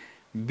ನೋಡ್ಕೊಳ್ಳಿ.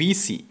 ಬಿ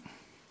ಸಿ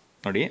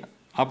ನೋಡಿ,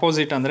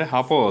 ಅಪೋಸಿಟ್ ಅಂದರೆ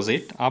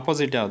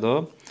ಆಪೋಸಿಟ್ ಯಾವುದು?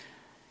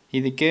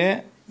 ಇದಕ್ಕೆ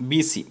ಬಿ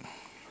ಸಿ.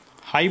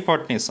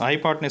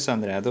 ಹೈಪಾಟ್ನೇಸ್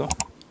ಅಂದರೆ ಅದು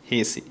ಎ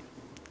ಸಿ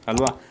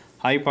ಅಲ್ವಾ?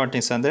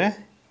 ಹೈಪಾಟ್ನೇಸ್ ಅಂದರೆ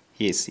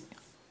ಎ ಸಿ,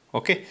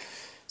 ಓಕೆ.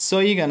 ಸೊ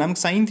ಈಗ ನಮ್ಗೆ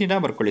ಸೈನ್ ಥೀಟಾ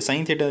ಬರ್ಕೊಳ್ಳಿ.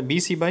 Sine theta B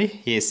C by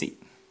A C,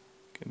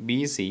 B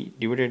C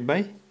divided by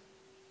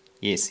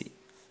A C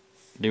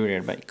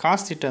divided by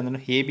cos theta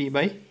ಅಂದರೆ A B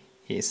by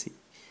A C,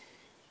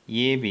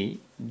 A B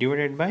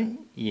divided by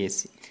A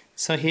C.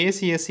 So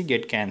A C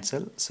get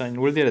cancel. So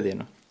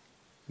ಉಳಿದಿರೋದೇನು?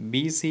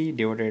 B C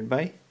divided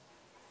by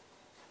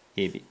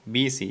A B,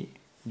 B C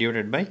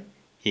divided by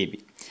A B,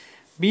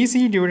 B C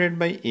divided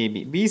by A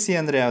B. B C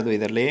ಅಂದರೆ ಯಾವುದು?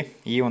 ಇದರಲ್ಲಿ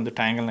ಈ ಒಂದು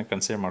ಟ್ರಯಾಂಗಲ್ನ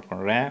consider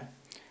ಮಾಡಿಕೊಂಡ್ರೆ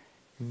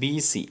B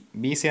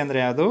C ಅಂದರೆ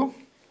ಯಾವುದು?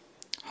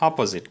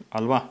 Opposite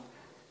ಅಲ್ವಾ?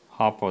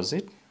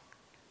 Opposite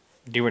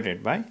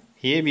divided by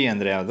A B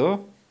ಅಂದರೆ ಯಾವುದು?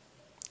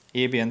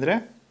 ಎ ಬಿ ಅಂದರೆ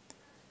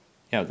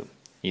ಯಾವುದು?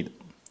 ಇದು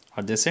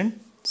ಅಡ್ಜಸೆಂಟ್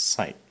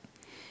ಸೈಡ್,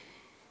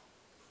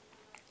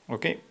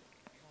 ಓಕೆ.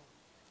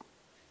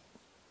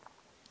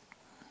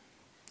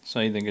 ಸೊ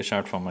ಇದಕ್ಕೆ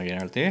ಶಾರ್ಟ್ ಫಾರ್ಮಾಗಿ ಏನು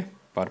ಹೇಳ್ತೀವಿ?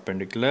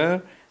 ಪರ್ಪೆಂಡಿಕ್ಯುಲರ್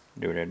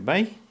ಡಿವೈಡೆಡ್ ಬೈ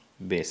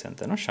ಬೇಸ್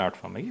ಅಂತಲೂ ಶಾರ್ಟ್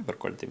ಫಾರ್ಮಾಗಿ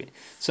ಬರ್ಕೊಳ್ತೀವಿ.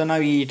 ಸೊ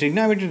ನಾವು ಈ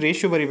ಟ್ರಿಗ್ನಾಮೆಟ್ರಿ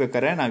ರೇಷಿಯೋ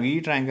ಬರೀಬೇಕಾದ್ರೆ ನಾವು ಈ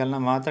ಟ್ರಯಾಂಗಲ್ನ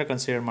ಮಾತ್ರ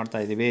ಕನ್ಸಿಡರ್ ಮಾಡ್ತಾ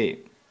ಇದ್ದೀವಿ,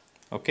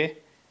 ಓಕೆ.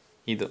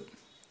 ಇದು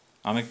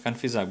ಆಮೇಲೆ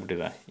ಕನ್ಫ್ಯೂಸ್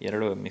ಆಗಿಬಿಟ್ಟಿರ,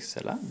 ಎರಡು ಮಿಕ್ಸ್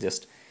ಅಲ್ಲ,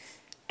 ಜಸ್ಟ್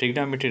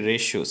ಟ್ರಿಗ್ನಾಮೆಟ್ರಿ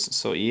ರೇಷ್ಯೂಸ್.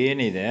 ಸೊ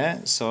ಏನಿದೆ,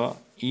 ಸೊ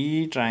ಈ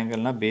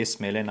ಟ್ರಯಾಂಗಲ್ನ ಬೇಸ್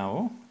ಮೇಲೆ ನಾವು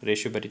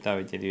ರೇಷ್ಯೂ ಬರಿತಾ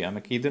ಹೋಗ್ತಿದ್ವಿ.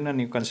 ಆಮೇಲೆ ಇದನ್ನು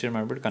ನೀವು ಕನ್ಸಿಡರ್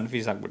ಮಾಡಿಬಿಟ್ಟು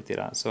ಕನ್ಫ್ಯೂಸ್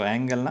ಆಗಿಬಿಡ್ತೀರಾ. ಸೊ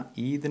ಆ್ಯಂಗಲ್ನ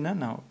ಇದನ್ನು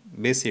ನಾವು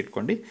ಬೇಸ್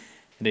ಇಟ್ಕೊಂಡು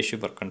ರೇಷ್ಯೂ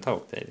ಬರ್ಕೊಳ್ತಾ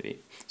ಹೋಗ್ತಾ ಇದ್ವಿ.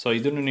 ಸೊ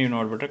ಇದನ್ನು ನೀವು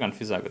ನೋಡಿಬಿಟ್ರೆ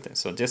ಕನ್ಫ್ಯೂಸ್ ಆಗುತ್ತೆ.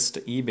 ಸೊ ಜಸ್ಟ್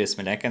ಈ ಬೇಸ್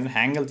ಮೇಲೆ, ಯಾಕೆಂದರೆ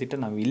ಆ್ಯಂಗಲ್ ಥೀಟಾ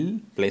ನಾವು ಇಲ್ಲಿ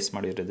ಪ್ಲೇಸ್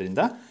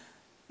ಮಾಡಿರೋದ್ರಿಂದ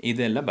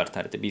ಇದೆಲ್ಲ ಬರ್ತಾ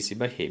ಇರುತ್ತೆ B C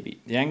by A B.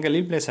 Angle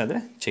ಇಲ್ಲಿ ಪ್ಲೇಸ್ ಆದರೆ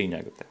ಚೇಂಜ್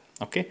ಆಗುತ್ತೆ.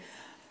 ಓಕೆ,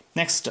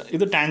 ನೆಕ್ಸ್ಟ್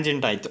ಇದು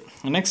ಟ್ಯಾಂಜೆಂಟ್ ಆಯಿತು.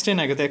 ನೆಕ್ಸ್ಟ್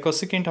ಏನಾಗುತ್ತೆ,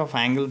 cosecant of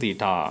angle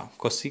theta.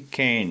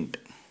 Cosecant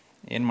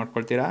ಏನು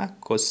ಮಾಡ್ಕೊಳ್ತೀರಾ,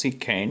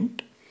 cosecant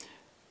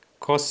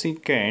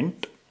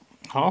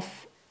of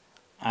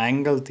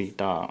angle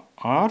theta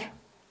R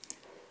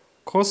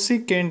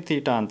cosecant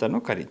theta ಅಂತಲೂ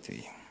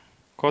ಕರಿತೀವಿ.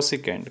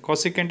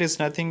 Cosecant is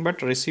nothing but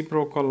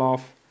reciprocal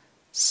of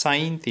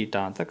sine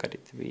theta ಅಂತ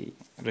ಕರಿತೀವಿ.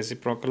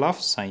 Reciprocal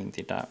of sine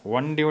theta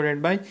 1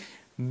 divided by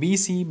B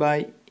C by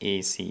A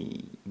C.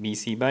 B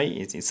C by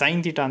A C.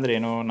 Sine theta ಅಂದರೆ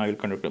ಏನೋ ನಾವು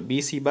ಇಟ್ಕೊಂಡು B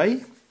C by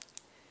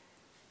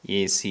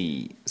A C.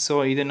 So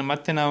ಇದನ್ನು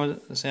ಮತ್ತೆ ನಾವು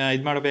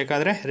ಇದು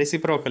ಮಾಡಬೇಕಾದ್ರೆ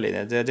ರೆಸಿಪ್ರೋಕಲ್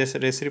ಇದೆ. ಜಸ್ಟ್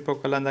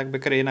ರೆಸಿಪ್ರೋಕಲ್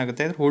ಅಂದಾಗಬೇಕಾದ್ರೆ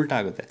ಏನಾಗುತ್ತೆ ಅಂದರೆ ಉಲ್ಟಾ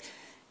ಆಗುತ್ತೆ.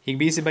 ಈಗ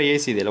B C by A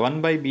C ಇದೆಯಲ್ಲ, 1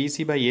 by B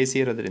C by A C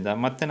ಇರೋದ್ರಿಂದ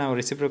ಮತ್ತೆ ನಾವು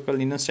ರೆಸಿಪ್ರೋಕಲ್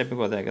ಇನ್ನೊಂದು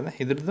ಸ್ಟೆಪ್ಪಿಗೆ ಹೋದಾಗಲ್ಲ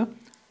ಇದ್ರದ್ದು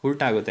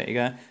ಉಲ್ಟಾ ಆಗುತ್ತೆ. ಈಗ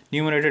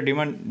ನ್ಯೂಮರೇಟರ್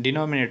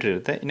ಡಿನಾಮಿನೇಟರ್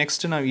ಇರುತ್ತೆ.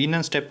 ನೆಕ್ಸ್ಟ್ ನಾವು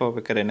ಇನ್ನೊಂದು ಸ್ಟೆಪ್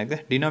ಹೋಗ್ಬೇಕಾದ್ರೆ ಏನಾಗಿದೆ,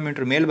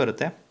 ಡಿನಾಮಿನೇಟರ್ ಮೇಲೆ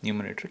ಬರುತ್ತೆ,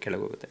 ನ್ಯೂಮರೇಟರ್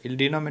ಕೆಳಗೆ ಹೋಗುತ್ತೆ. ಇಲ್ಲಿ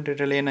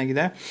ಡಿನಾಮಿನೇಟರಲ್ಲಿ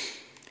ಏನಾಗಿದೆ,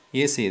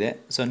 ಎ ಸಿ ಇದೆ.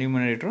 ಸೊ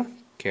ನ್ಯೂಮರೇಟ್ರು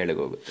ಕೆಳಗೆ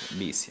ಹೋಗುತ್ತೆ,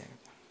 ಬಿ ಸಿ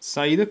ಆಗುತ್ತೆ. ಸೊ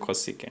ಇದು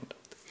cosecant.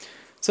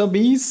 So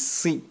B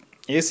C,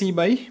 A C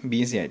by B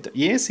C ಆಯಿತು.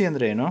 ಎ ಸಿ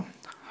ಅಂದರೆ ಏನು,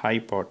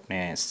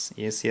 ಹೈಪಾಟ್ನೆಸ್.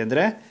 ಎ ಸಿ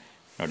ಅಂದರೆ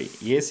ನೋಡಿ,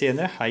 ಎ ಸಿ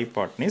ಅಂದರೆ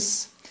ಹೈಪಾಟ್ನೆಸ್.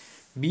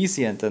 ಬಿ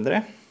ಸಿ ಅಂತಂದರೆ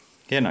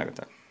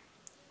ಏನಾಗುತ್ತೆ,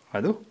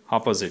 ಅದು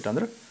ಆಪೋಸಿಟ್,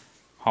 ಅಂದರೆ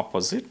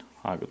ಆಪೋಸಿಟ್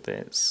ಆಗುತ್ತೆ.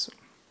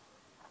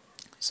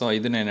 ಸೊ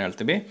ಇದನ್ನೇನು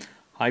ಹೇಳ್ತೀವಿ,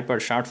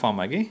 ಶಾರ್ಟ್ ಫಾರ್ಮ್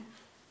ಆಗಿ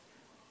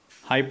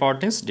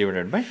ಹೈಪಾಟ್ನೆಸ್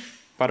ಡಿವೈಡೆಡ್ ಬೈ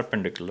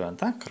ಪರ್ಪೆಂಡಿಕ್ಯುಲರ್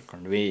ಅಂತ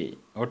ಕರ್ಕೊಂಡ್ವಿ.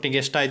 ಒಟ್ಟಿಗೆ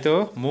ಎಷ್ಟಾಯಿತು,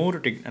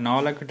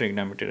 4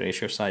 ಟ್ರಿಗ್ನಾಮೆಟ್ರಿಕ್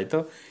ರೇಷಿಯೋಸ್ ಆಯಿತು.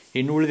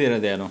 ಇನ್ನು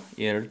ಉಳಿದಿರೋದೇನು,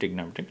 2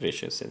 ಟ್ರಿಗ್ನಾಮೆಟ್ರಿಕ್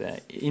ರೇಷಿಯೋಸ್ ಇದೆ.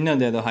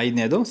 ಇನ್ನೊಂದೇದು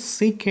 5ನೇದು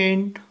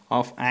secant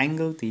of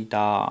angle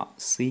theta.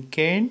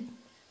 Secant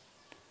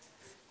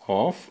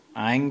of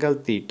angle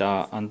theta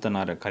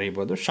ಅಂತನಾರು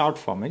ಕರಿಬೋದು. ಶಾರ್ಟ್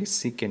ಫಾರ್ಮಾಗಿ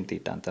ಸೀಕೆಂಟ್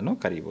ಥೀಟಾ ಅಂತಲೂ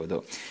ಕರಿಬೋದು.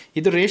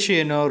 ಇದು ರೇಷಿಯೋ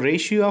ಏನು,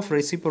 ratio of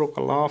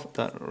reciprocal of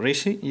the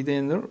ರೇಷಿ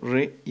ಇದೇನು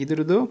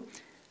ಇದ್ರದ್ದು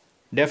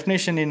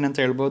ಡೆಫಿನೇಷನ್ ಏನಂತ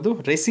ಹೇಳ್ಬೋದು,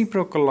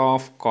 reciprocal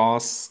of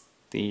cos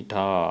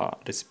theta.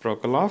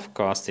 Reciprocal of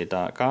cos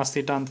theta. Cos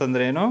theta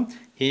ಅಂತಂದ್ರೆ ಏನು,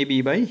 A B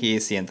by A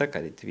C ಅಂತ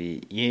ಕರಿತೀವಿ.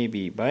 A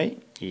B by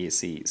A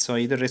C. So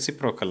ಇದು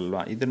ರೆಸಿಪ್ರೋಕಲ್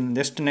ಅಲ್ವಾ. ಇದನ್ನು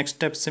ನೆಕ್ಸ್ಟ್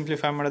ಸ್ಟೆಪ್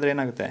ಸಿಂಪ್ಲಿಫೈ ಮಾಡಿದ್ರೆ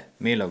ಏನಾಗುತ್ತೆ,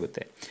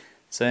 ಮೇಲೋಗುತ್ತೆ.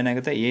 ಸೊ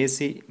ಏನಾಗುತ್ತೆ, ಎ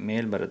ಸಿ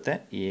ಮೇಲ್ ಬರುತ್ತೆ,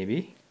 ಎ ಬಿ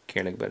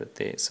ಕೆಳಗೆ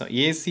ಬರುತ್ತೆ. So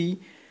A C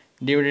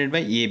divided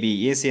by A B.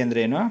 A C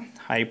ಅಂದರೆ ಏನು,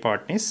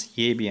 ಹೈಪಾಟ್ನಿಸ್.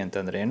 ಎ ಬಿ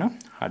ಅಂತಂದರೆ ಏನು,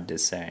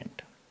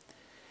 ಅಡ್ಜಸೆಂಟ್.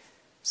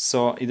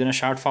 ಸೊ ಇದನ್ನು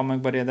ಶಾರ್ಟ್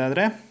ಫಾರ್ಮಾಗಿ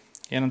ಬರೆಯೋದಾದರೆ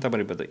ಏನಂತ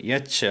ಬರೀಬೋದು,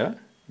 ಎಚ್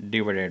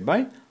ಡಿವೈಡೆಡ್ ಬೈ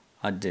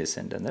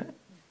ಅಡ್ಜಸೆಂಟ್ ಅಂದರೆ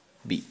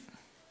B.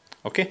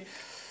 Okay,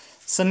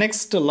 so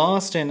next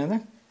last ಏನಂದರೆ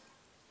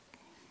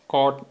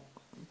ಕಾಟ್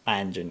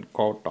ಟ್ಯಾಂಜೆಂಟ್.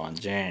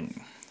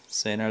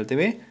 ಸೊ ಏನು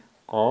ಹೇಳ್ತೀವಿ,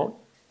 ಕಾಟ್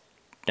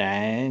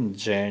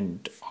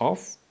tangent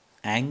of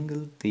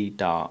angle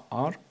theta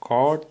R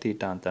cot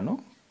theta ಅಂತಲೂ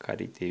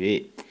ಕರಿತೀವಿ.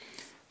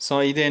 ಸೊ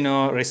ಇದೇನು,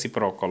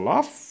 ರೆಸಿಪ್ರೋಕಲ್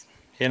ಆಫ್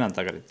ಏನಂತ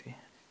ಕರಿತೀವಿ,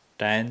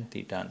 ಟ್ಯಾನ್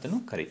ಥೀಟಾ ಅಂತಲೂ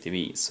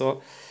ಕರಿತೀವಿ. ಸೊ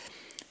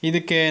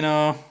ಇದಕ್ಕೇನು,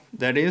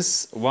 that is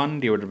 1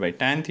 divided by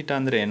tan theta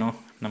ಅಂದರೆ ಏನು,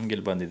 ನಮ್ಗೆ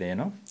ಇಲ್ಲಿ ಬಂದಿದೆ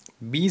ಏನು,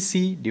 B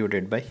C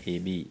divided by A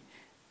B.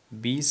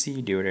 B C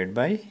divided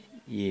by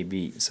A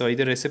B. So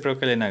ಇದು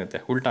ರೆಸಿಪ್ರೋಕಲ್ ಏನಾಗುತ್ತೆ,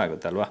 ಉಲ್ಟಾ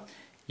ಆಗುತ್ತೆ ಅಲ್ವಾ,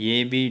 A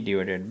B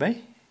divided by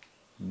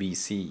B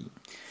C.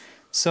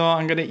 So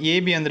ಹಂಗಾರೆ ಎ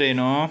ಬಿ ಅಂದರೆ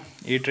ಏನು,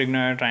 ಈ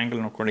ಟ್ರಯಾಂಗಲ್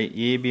ನೋಡ್ಕೊಳ್ಳಿ.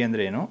 ಎ ಬಿ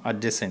ಅಂದರೆ ಏನು,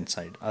 ಅಡ್ಜಸೆಂಟ್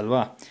ಸೈಡ್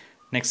ಅಲ್ವಾ.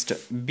 ನೆಕ್ಸ್ಟ್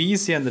ಬಿ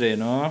ಸಿ ಅಂದರೆ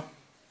ಏನು,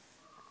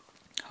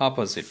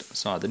 ಆಪೋಸಿಟ್.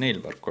 ಸೊ ಅದನ್ನೇ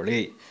ಇಲ್ಲಿ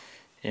ಬರ್ಕೊಳ್ಳಿ,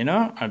 ಏನು,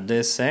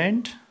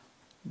 adjacent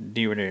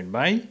divided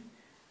by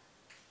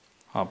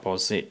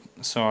opposite.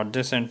 So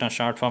ಅಡ್ಜಸೆಂಟ್ನ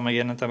short ಫಾರ್ಮಾಗಿ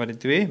ಏನಂತ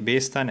ಬರಿತೀವಿ,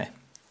 ಬೇಸ್ ತಾನೆ.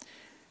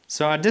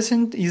 So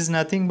adjacent is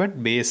nothing but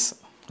base.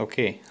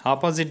 Okay,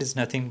 opposite is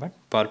nothing but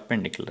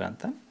perpendicular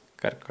ಅಂತ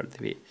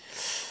ಕರ್ಕೊಳ್ತೀವಿ.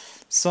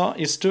 ಸೊ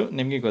ಇಷ್ಟು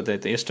ನಿಮಗೆ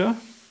ಗೊತ್ತಾಯಿತು, ಎಷ್ಟು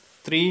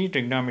 3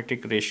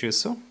 ಟ್ರಿಗ್ನಾಮೆಟ್ರಿಕ್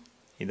ರೇಷಿಯೋಸು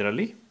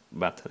ಇದರಲ್ಲಿ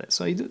ಬರ್ತದೆ.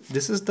 So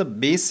this is the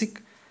basic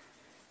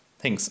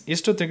things.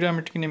 ಇಷ್ಟು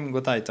ಟ್ರಿಗ್ನಾಮೆಟ್ರಿಕ್ ನಿಮ್ಗೆ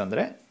ಗೊತ್ತಾಯಿತು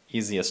ಅಂದರೆ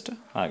ಈಸಿಯೆಸ್ಟ್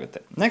ಆಗುತ್ತೆ.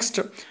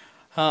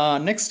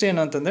 ನೆಕ್ಸ್ಟ್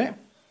ಏನು ಅಂತಂದರೆ,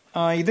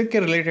 ಇದಕ್ಕೆ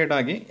ರಿಲೇಟೆಡ್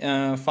ಆಗಿ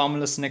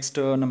ಫಾರ್ಮುಲಸ್ ನೆಕ್ಸ್ಟ್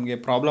ನಮಗೆ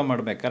ಪ್ರಾಬ್ಲಮ್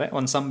ಮಾಡಬೇಕಾದ್ರೆ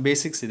ಒಂದು ಸಮ್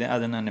ಬೇಸಿಕ್ಸ್ ಇದೆ,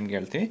 ಅದನ್ನು ನಿಮ್ಗೆ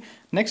ಹೇಳ್ತೀವಿ.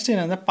 ನೆಕ್ಸ್ಟ್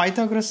ಏನಂದರೆ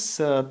ಪೈಥಾಗರಸ್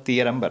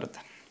ಥಿಯರಮ್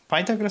ಬರುತ್ತೆ.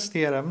 ಪೈಥಾಗರಸ್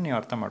ಥಿಯರಮ್ ನೀವು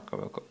ಅರ್ಥ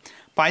ಮಾಡ್ಕೋಬೇಕು.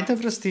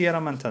 ಪೈಥಾಗರಸ್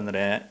ಥಿಯರಮ್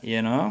ಅಂತಂದರೆ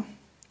ಏನು,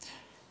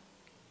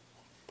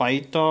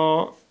 ಪೈಥಾಗರಸ್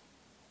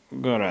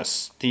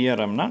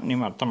ಥಿಯರಮ್ನ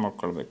ನೀವು ಅರ್ಥ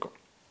ಮಾಡ್ಕೊಳ್ಬೇಕು,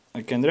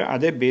 ಯಾಕೆಂದರೆ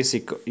ಅದೇ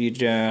ಬೇಸಿಕ್ ಈ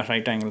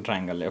ರೈಟ್ ಆ್ಯಂಗಲ್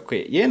ಟ್ರಯಾಂಗಲ್. ಓಕೆ,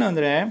 ಏನು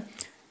ಅಂದರೆ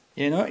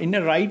ಏನು, ಇನ್ನು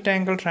ರೈಟ್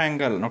ಆ್ಯಂಗಲ್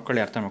ಟ್ರಯಾಂಗಲ್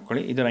ನೋಡ್ಕೊಳ್ಳಿ, ಅರ್ಥ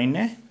ಮಾಡ್ಕೊಳ್ಳಿ. ಇದರ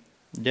ಇನ್ನೇ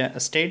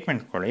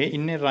ಸ್ಟೇಟ್ಮೆಂಟ್ ಕೊಡಿ,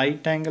 ಇನ್ನೇ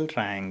ರೈಟ್ ಆ್ಯಂಗಲ್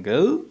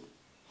ಟ್ರಯಾಂಗಲ್,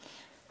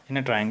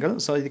 ಇನ್ನೇ ಟ್ರಯಾಂಗಲ್.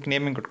 ಸೊ ಇದಕ್ಕೆ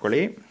naming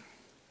ಕೊಟ್ಕೊಳ್ಳಿ,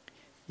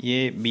 A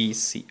B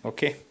C.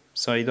 Okay,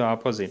 so ಇದು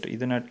ಆಪೋಸಿಟ್.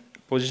 ಇದನ್ನು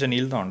ಪೊಸಿಷನ್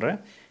ಇಲ್ಲಿ ತೊಗೊಂಡ್ರೆ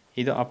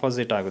ಇದು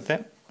ಅಪೋಸಿಟ್ ಆಗುತ್ತೆ,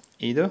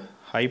 ಇದು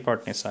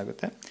ಹೈಪಾಟ್ನೆಸ್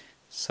ಆಗುತ್ತೆ.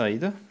 ಸೊ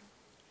ಇದು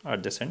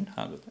ಅಡ್ಜಸೆಂಟ್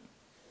ಆಗುತ್ತೆ.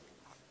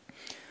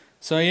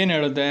 ಸೊ ಏನು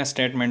ಹೇಳುತ್ತೆ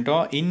statement,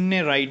 in a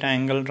right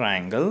angle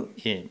triangle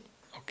A.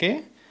 Okay,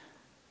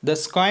 The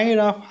square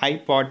of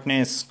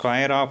hypotenuse,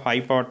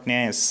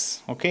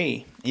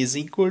 okay, is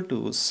equal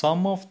to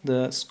sum of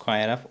the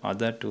square of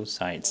other two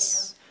sides.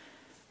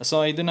 So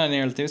ಇದು ನಾನು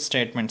ಹೇಳ್ತೀವಿ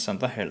ಸ್ಟೇಟ್ಮೆಂಟ್ಸ್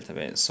ಅಂತ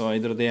ಹೇಳ್ತೇವೆ. ಸೊ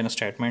ಇದ್ರದ್ದು ಏನು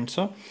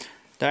statements,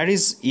 that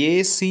is A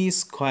C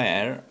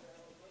square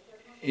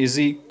is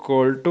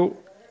equal to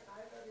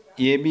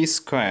A B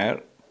square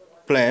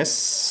plus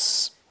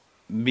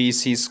B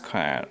C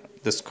square.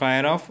 The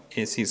square of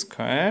A C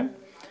square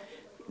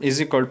is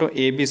equal to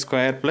A B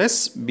square plus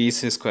B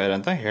C square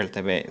ಅಂತ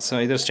ಹೇಳ್ತೇವೆ. So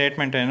ಇದರ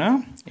statement ಏನು,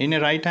 in a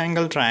right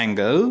angle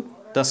triangle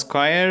the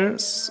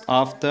squares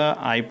of the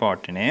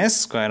hypotenuse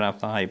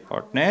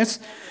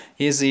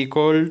is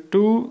equal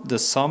to the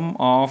sum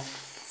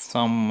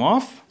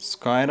of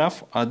square of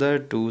other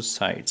two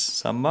sides,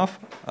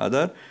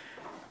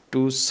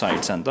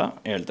 ಅಂತ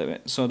ಹೇಳ್ತೇವೆ.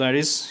 So that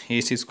is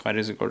AC square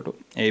is equal to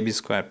AB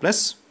square plus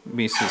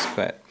BC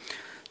square.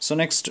 So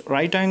next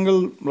right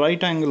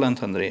angle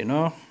ಅಂತಂದ್ರೆ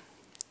ಏನು,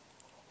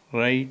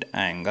 right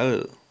angle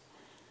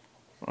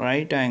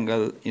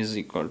is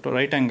equal to,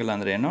 right angle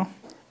ಅಂದ್ರೆ ಏನು,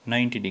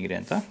 90 degree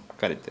ಅಂತ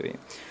ಕರಿತೀವಿ.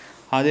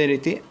 ಅದೇ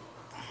ರೀತಿ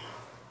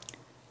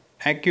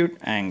acute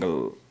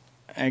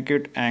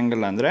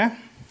angle ಅಂದರೆ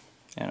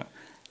ಏನು,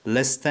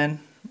 less than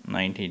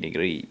 90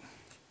 degree.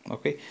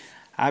 Okay,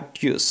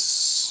 obtuse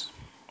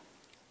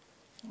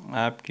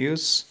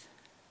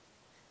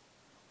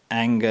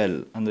angle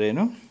ಅಂದರೆ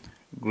ಏನು,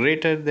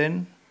 greater than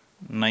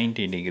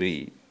 90 degree.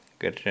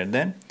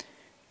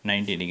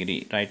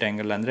 Right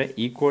angle ಅಂದರೆ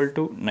equal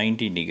to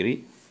 90 degree,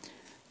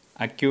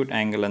 acute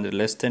angle ಅಂದರೆ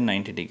less than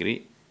 90 degree,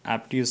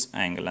 obtuse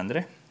angle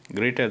ಅಂದರೆ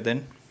greater than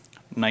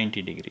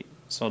 90 degree.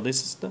 So this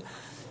is the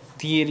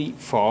theory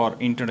for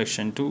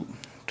introduction to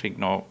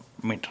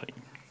trigonometry.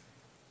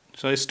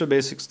 So ಇಷ್ಟು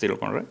basics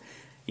ತಿಳ್ಕೊಂಡ್ರೆ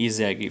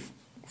ಈಸಿಯಾಗಿ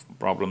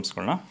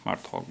ಪ್ರಾಬ್ಲಮ್ಸ್ಗಳನ್ನ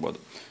ಮಾಡ್ತಾ ಹೋಗ್ಬೋದು.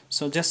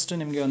 ಸೊ ಜಸ್ಟ್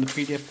ನಿಮಗೆ ಒಂದು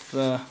PDF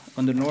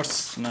ಒಂದು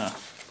ನೋಟ್ಸ್ನ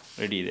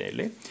ರೆಡಿ ಇದೆ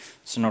ಇಲ್ಲಿ.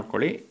 ಸೊ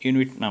ನೋಡ್ಕೊಳ್ಳಿ,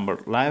 unit number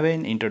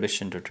 11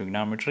 introduction to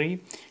trigonometry.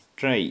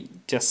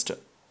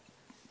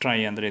 Try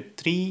ಅಂದರೆ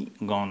 3,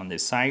 gone on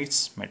the sides,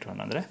 metron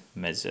ಅಂದರೆ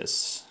measures.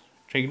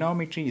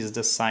 Trigonometry is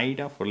the side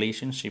of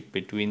relationship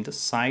between the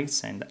sides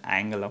and the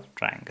angle of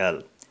triangle.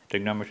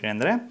 Trigonometry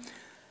ಅಂದರೆ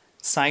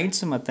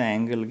sides ಮತ್ತು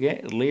ಆ್ಯಂಗಲ್ಗೆ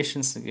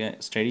ರಿಲೇಷನ್ಸ್ಗೆ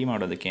study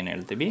ಮಾಡೋದಕ್ಕೆ ಏನು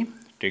ಹೇಳ್ತೀವಿ,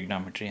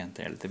 ಟ್ರಿಗ್ನೋಮೆಟ್ರಿ ಅಂತ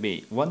ಹೇಳ್ತೀವಿ.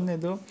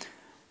 ಒಂದೇದು,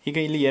 ಈಗ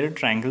ಇಲ್ಲಿ 2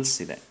 ಟ್ರಯಾಂಗಲ್ಸ್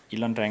ಇದೆ,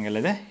 ಇಲ್ಲೊಂದು ಟ್ರಯಾಂಗಲ್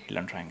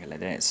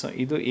ಇದೆ. ಸೊ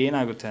ಇದು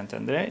ಏನಾಗುತ್ತೆ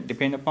ಅಂತಂದರೆ,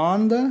 depend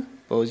upon the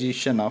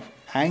position of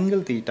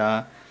angle theta,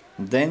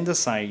 then the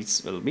sides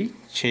will be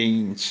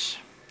change.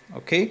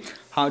 Okay,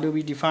 how do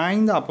we define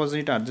the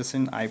opposite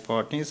adjacent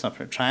hypotenuse of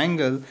a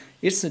triangle?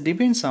 It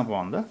depends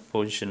upon the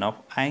position of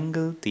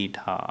angle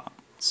theta.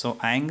 So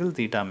angle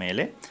theta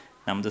ಮೇಲೆ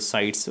ನಮ್ಮದು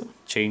sides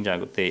change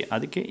ಆಗುತ್ತೆ.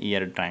 ಅದಕ್ಕೆ ಈ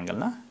 2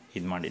 ಟ್ರಯಾಂಗಲ್ನ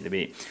ಇದು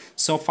ಮಾಡಿದ್ದೀವಿ.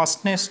 So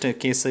ಫಸ್ಟ್ನೆಸ್ಟ್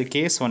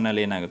case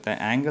 1ನಲ್ಲಿ ಏನಾಗುತ್ತೆ,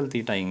 angle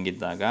theta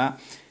ಹಿಂಗಿದ್ದಾಗ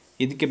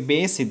ಇದಕ್ಕೆ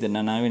ಬೇಸ್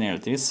ಇದನ್ನು ನಾವೇನು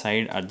ಹೇಳ್ತೀವಿ,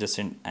 ಸೈಡ್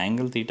ಅಡ್ಜಸೆಂಟ್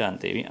ಆ್ಯಂಗಲ್ ಥೀಟಾ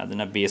ಅಂತೀವಿ,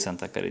 ಅದನ್ನು ಬೇಸ್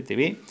ಅಂತ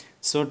ಕರಿತೀವಿ.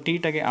 ಸೊ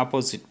ಟೀಟಾಗೆ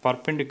ಆಪೋಸಿಟ್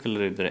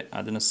ಪರ್ಪೆಂಡಿಕ್ಯುಲರ್ ಇದ್ದರೆ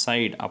ಅದನ್ನು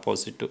side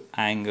opposite to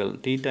angle,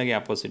 ಟೀಟಾಗೆ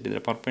opposite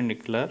ಇದ್ದರೆ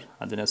ಪರ್ಪೆಂಡಿಕ್ಯುಲರ್,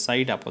 ಅದನ್ನು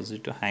side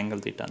opposite to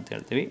angle theta ಅಂತ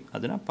ಹೇಳ್ತೀವಿ,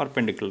 ಅದನ್ನು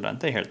ಪರ್ಪೆಂಡಿಕ್ಯುಲರ್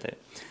ಅಂತ ಹೇಳ್ತೇವೆ.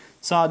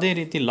 ಸೊ ಅದೇ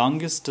ರೀತಿ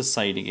ಲಾಂಗೆಸ್ಟ್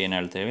ಸೈಡಿಗೆ ಏನು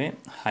ಹೇಳ್ತೇವೆ,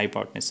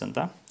 ಹೈಪಾಟ್ನಿಸ್ ಅಂತ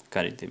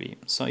ಕರಿತೀವಿ.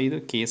 ಸೊ ಇದು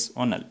ಕೇಸ್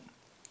 1ನಲ್ಲಿ.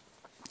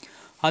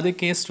 ಅದೇ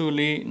ಕೇಸ್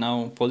 2ಲಿ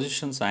ನಾವು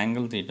ಪೊಸಿಷನ್ಸ್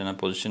ಆ್ಯಂಗಲ್ ಥೀಟಾನ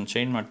ಪೊಸಿಷನ್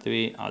ಚೇಂಜ್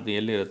ಮಾಡ್ತೀವಿ. ಅದು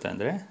ಎಲ್ಲಿರುತ್ತೆ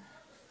ಅಂದರೆ,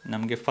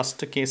 ನಮಗೆ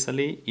ಫಸ್ಟ್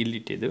ಕೇಸಲ್ಲಿ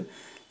ಇಲ್ಲಿಟ್ಟಿದ್ದು,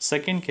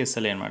 ಸೆಕೆಂಡ್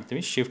ಕೇಸಲ್ಲಿ ಏನು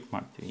ಮಾಡ್ತೀವಿ, ಶಿಫ್ಟ್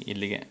ಮಾಡ್ತೀವಿ,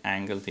 ಇಲ್ಲಿಗೆ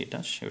ಆ್ಯಂಗಲ್ ಥೀಟಾ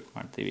ಶಿಫ್ಟ್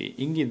ಮಾಡ್ತೀವಿ.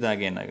 ಹಿಂಗಿದ್ದಾಗ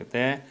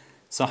ಏನಾಗುತ್ತೆ,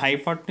 ಸೊ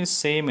ಹೈಪಾಟ್ನಿಸ್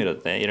ಸೇಮ್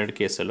ಇರುತ್ತೆ 2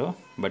 ಕೇಸಲ್ಲೂ,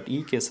 ಬಟ್ ಈ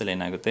ಕೇಸಲ್ಲಿ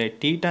ಏನಾಗುತ್ತೆ,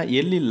 ಟೀಟಾ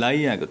ಎಲ್ಲಿ ಲೈ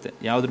ಆಗುತ್ತೆ,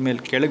 ಯಾವುದ್ರ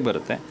ಮೇಲೆ ಕೆಳಗೆ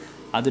ಬರುತ್ತೆ,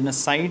 ಅದನ್ನು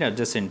ಸೈಡ್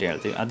ಅಡ್ಜಸೆಂಟ್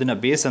ಹೇಳ್ತೀವಿ, ಅದನ್ನು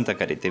ಬೇಸ್ ಅಂತ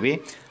ಕರಿತೀವಿ.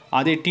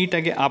 ಅದೇ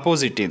ಟೀಟಾಗೆ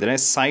ಆಪೋಸಿಟ್ ಇದ್ದರೆ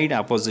side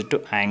opposite to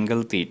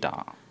angle theta,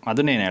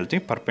 ಅದನ್ನೇನು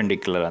ಹೇಳ್ತೀವಿ,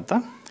 ಪರ್ಪೆಂಡಿಕ್ಯುಲರ್ ಅಂತ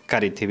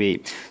ಕರಿತೀವಿ.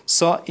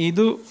 ಸೊ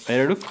ಇದು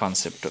 2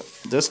 concept,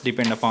 just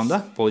depend upon the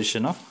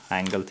position of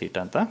angle theta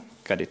ಅಂತ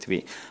ಕರಿತೀವಿ.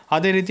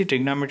 ಅದೇ ರೀತಿ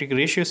ಟ್ರಿಗ್ನೋಮೆಟ್ರಿಕ್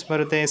ರೇಷಿಯೋಸ್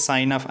ಬರುತ್ತೆ.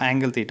 Sign of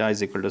angle theta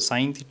is equal to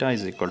sine theta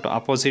is equal to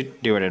opposite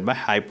divided by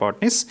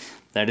ಹೈಪಾಟ್ನಿಸ್,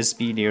 that is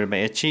P divided by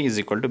HE is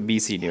equal to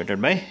BC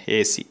divided by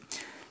AC.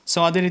 So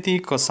ಅದೇ ರೀತಿ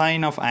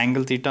cosine of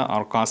angle theta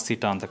R cos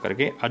theta ಅಂತ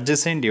ಕರೆಗೆ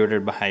adjacent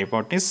divided by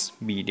ಹೈಪಾಟ್ನಿಸ್,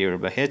 B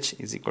divided by H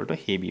is equal to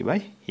AB by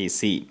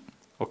AC.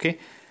 Okay,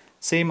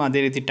 same ಅದೇ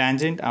ರೀತಿ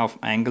tangent of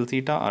angle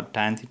theta R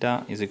tan theta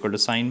is equal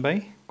to sine by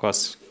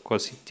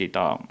ಕಾಸಿಕ್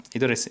theta,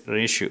 ಇದು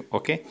ratio.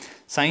 Okay,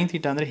 sine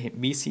theta ಅಂದರೆ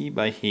BC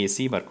by AC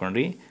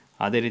ಬರ್ಕೊಂಡ್ರಿ.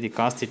 ಅದೇ ರೀತಿ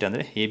cos theta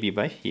ಅಂದರೆ AB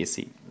by AC.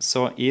 So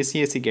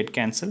AC get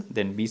cancel,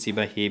 then BC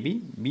by AB.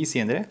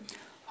 BC ಅಂದರೆ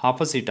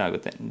opposite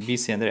ಆಗುತ್ತೆ,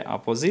 BC ಅಂದರೆ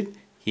opposite,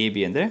 AB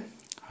ಅಂದರೆ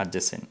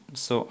adjacent.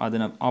 So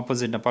ಅದನ್ನು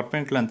ಆಪೋಸಿಟ್ನ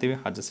ಪರ್ಪೆಂಡಿಕ್ಯುಲರ್ ಅಂತೀವಿ,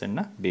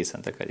 ಅಡ್ಜಸೆಂಟ್ನ ಬೇಸ್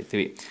ಅಂತ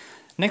ಕರಿತೀವಿ.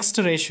 ನೆಕ್ಸ್ಟ್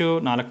ರೇಷಿಯೋ,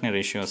 4ನೇ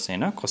ರೇಷಿಯೋಸ್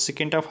ಏನು,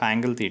 cosecant of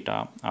angle theta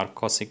R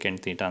cosecant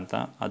theta ಅಂತ.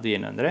 ಅದು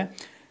ಏನಂದರೆ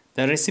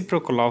the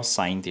reciprocal of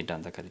sine theta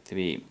ಅಂತ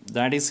ಕರಿತೀವಿ.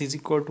 That is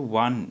equal to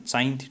 1.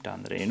 Sine theta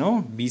ಅಂದರೆ ಏನು,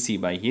 BC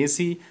ಬೈ AC,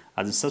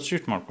 ಅದು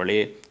ಸಬ್ಸ್ಟಿಟ್ಯೂಟ್ ಮಾಡ್ಕೊಳ್ಳಿ.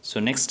 ಸೊ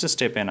ನೆಕ್ಸ್ಟ್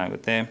ಸ್ಟೆಪ್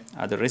ಏನಾಗುತ್ತೆ,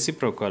 ಅದು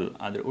ರೆಸಿಪ್ರೋಕಲ್,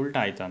 ಅದ್ರ ಉಲ್ಟಾ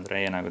ಆಯಿತು ಅಂದರೆ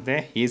ಏನಾಗುತ್ತೆ,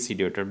 AC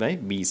divided by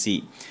BC.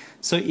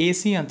 So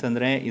AC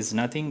ಅಂತಂದರೆ ಇಸ್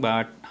ನಥಿಂಗ್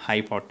ಬಟ್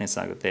ಹೈಪಾಟ್ನಿಸ್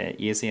ಆಗುತ್ತೆ.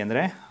 AC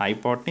ಅಂದರೆ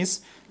ಹೈಪಾಟ್ನಿಸ್,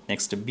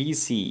 ನೆಕ್ಸ್ಟ್ ಬಿ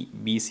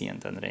ಸಿ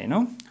ಅಂತಂದರೆ ಏನು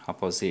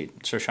opposite.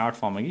 So short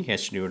ಫಾರ್ಮಾಗಿ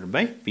H divide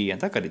by P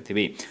ಅಂತ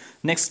ಕರಿತೀವಿ.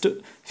 ನೆಕ್ಸ್ಟ್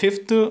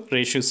ಫಿಫ್ತ್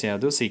ರೇಷಿಯೋಸ್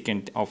ಯಾವುದು?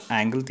 Secant of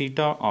angle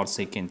theta R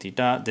secant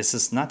theta. This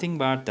is nothing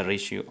but the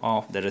ratio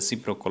of the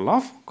reciprocal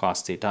of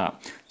cos theta.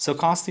 So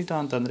cos theta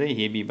ಅಂತಂದರೆ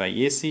AB by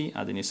AC,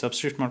 ಅದನ್ನು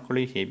substitute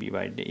ಮಾಡ್ಕೊಳ್ಳಿ AB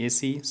by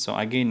AC. So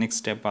again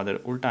next step ಅದರ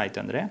ಉಲ್ಟಾ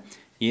ಆಯ್ತು ಅಂದರೆ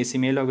AC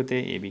ಮೇಲೆ ಹೋಗುತ್ತೆ,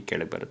 AB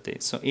ಕೆಳಗೆ ಬರುತ್ತೆ.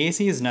 So AC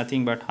is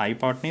nothing but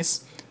hypotenuse,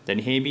 then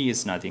AB is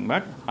nothing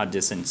but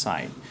adjacent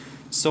side.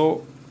 So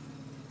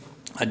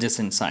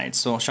adjacent side.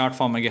 So short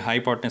ಫಾರ್ಮಾಗಿ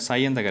hypotenuse I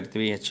ಅಂತ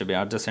ಕರಿತೀವಿ, H by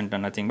adjacent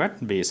nothing but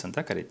base ಅಂತ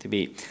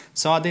ಕರಿತೀವಿ.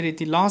 ಸೊ ಅದೇ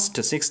ರೀತಿ ಲಾಸ್ಟ್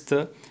ಸಿಕ್ಸ್ತ್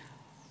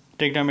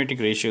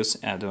ಟ್ರಿಗ್ನೋಮೆಟ್ರಿಕ್ ರೇಷಿಯೋಸ್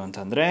ಯಾವುದು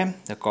ಅಂತಂದರೆ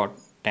the cot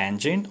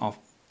tangent of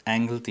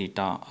angle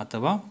theta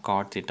ಅಥವಾ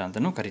cot theta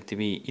ಅಂತಲೂ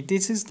ಕರಿತೀವಿ.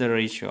 This is the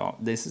ratio,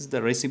 this is the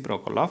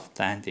reciprocal of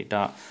tan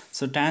theta.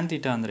 So tan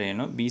theta ಅಂದರೆ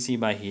ಏನು? BC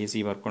by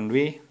AC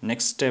ಬರ್ಕೊಂಡ್ವಿ.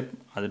 Next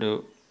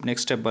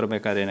step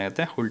ಬರಬೇಕಾದ್ರೆ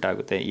ಏನಾಗುತ್ತೆ?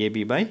 ಉಲ್ಟಾಗುತ್ತೆ, AB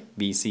by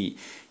BC.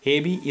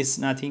 AB is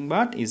nothing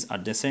but is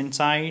adjacent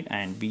side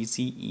and BC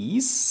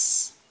is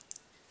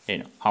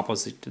ಏನು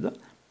opposite to the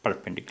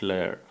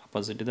perpendicular.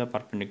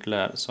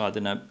 So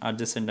ಅದನ್ನು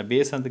adjacent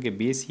base ಅಂತಕ್ಕೆ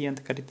BC ಅಂತ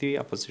ಕರಿತೀವಿ,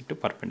 opposite to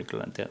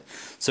perpendicular ಅಂತ.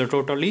 So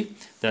totally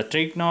the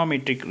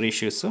trigonometric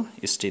ratios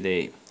ಇಷ್ಟಿದೆ.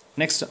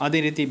 Next ಅದೇ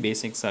ರೀತಿ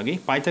basics ಆಗಿ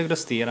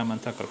Pythagoras theorem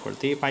ಅಂತ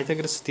ಕರ್ಕೊಳ್ತೀವಿ.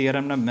 Pythagoras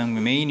ಥಿಯರಮ್ನ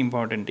ನಮ್ಗೆ ಮೇಯ್ನ್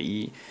ಇಂಪಾರ್ಟೆಂಟ್ ಈ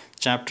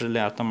ಚಾಪ್ಟ್ರಲ್ಲಿ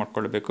ಅರ್ಥ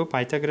ಮಾಡ್ಕೊಳ್ಬೇಕು.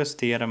 ಪೈಥಾಗರಸ್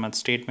ಥಿಯರಮ್ ಅಂತ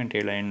ಸ್ಟೇಟ್ಮೆಂಟ್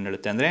ಏನು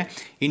ಹೇಳುತ್ತೆ ಅಂದರೆ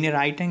in a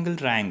right angle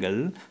triangle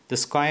the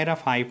square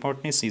of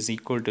hypotenuse is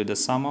equal to the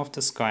sum of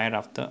the square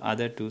of the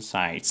other two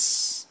sides.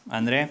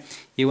 ಅಂದರೆ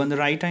ಈ ಒಂದು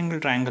ರೈಟ್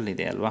ಆ್ಯಂಗಲ್ ಟ್ರಯಾಂಗಲ್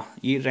ಇದೆ ಅಲ್ವಾ,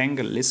 ಈ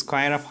ಟ್ರಯಾಂಗಲ್ಲಿ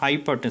ಸ್ಕ್ವಯರ್ ಆಫ್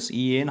ಹೈಪಾಟ್ನೆಸ್,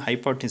 ಈ ಏನು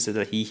ಹೈಪಾಟ್ನೆಸ್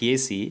ಇದೆ ಈ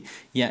AC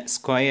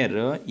ಸ್ಕ್ವಯರ್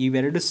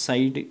ಇವೆರಡು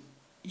ಸೈಡ್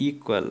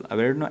ಈಕ್ವಲ್,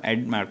 ಅವೆರಡನ್ನೂ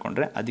ಆ್ಯಡ್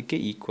ಮಾಡಿಕೊಂಡ್ರೆ ಅದಕ್ಕೆ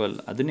ಈಕ್ವಲ್.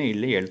 ಅದನ್ನೇ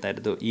ಇಲ್ಲಿ ಹೇಳ್ತಾ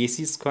ಇರೋದು. AC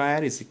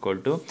square is equal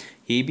to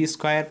AB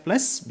square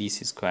plus BC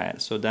square.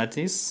 So that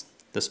is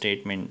the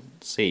statement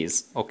says.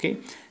 Okay,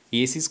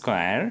 AC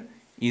square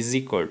is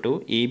equal to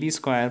AB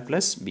square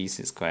plus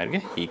BC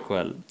ಸ್ಕ್ವಯರ್ಗೆ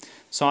equal.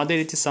 So ಅದೇ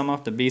ರೀತಿ some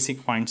of the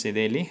basic points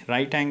ಇದೆ ಇಲ್ಲಿ.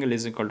 Right angle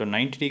is equal to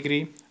 90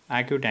 degree,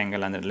 ಆಕ್ಯೂಟ್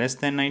angle ಅಂದರೆ less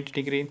than 90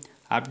 degree,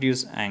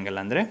 ಅಬ್ಡ್ಯೂಸ್ angle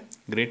ಅಂದರೆ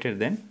greater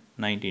than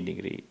 90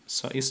 degree.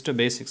 So ಇಷ್ಟು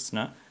ಬೇಸಿಕ್ಸ್ನ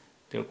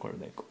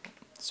ತಿಳ್ಕೊಳ್ಬೇಕು.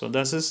 So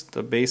this is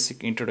the basic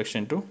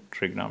introduction to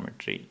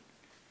trigonometry.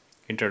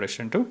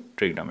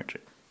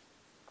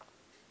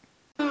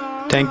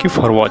 Thank you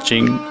for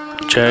watching.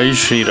 Jai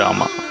Shri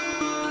Rama.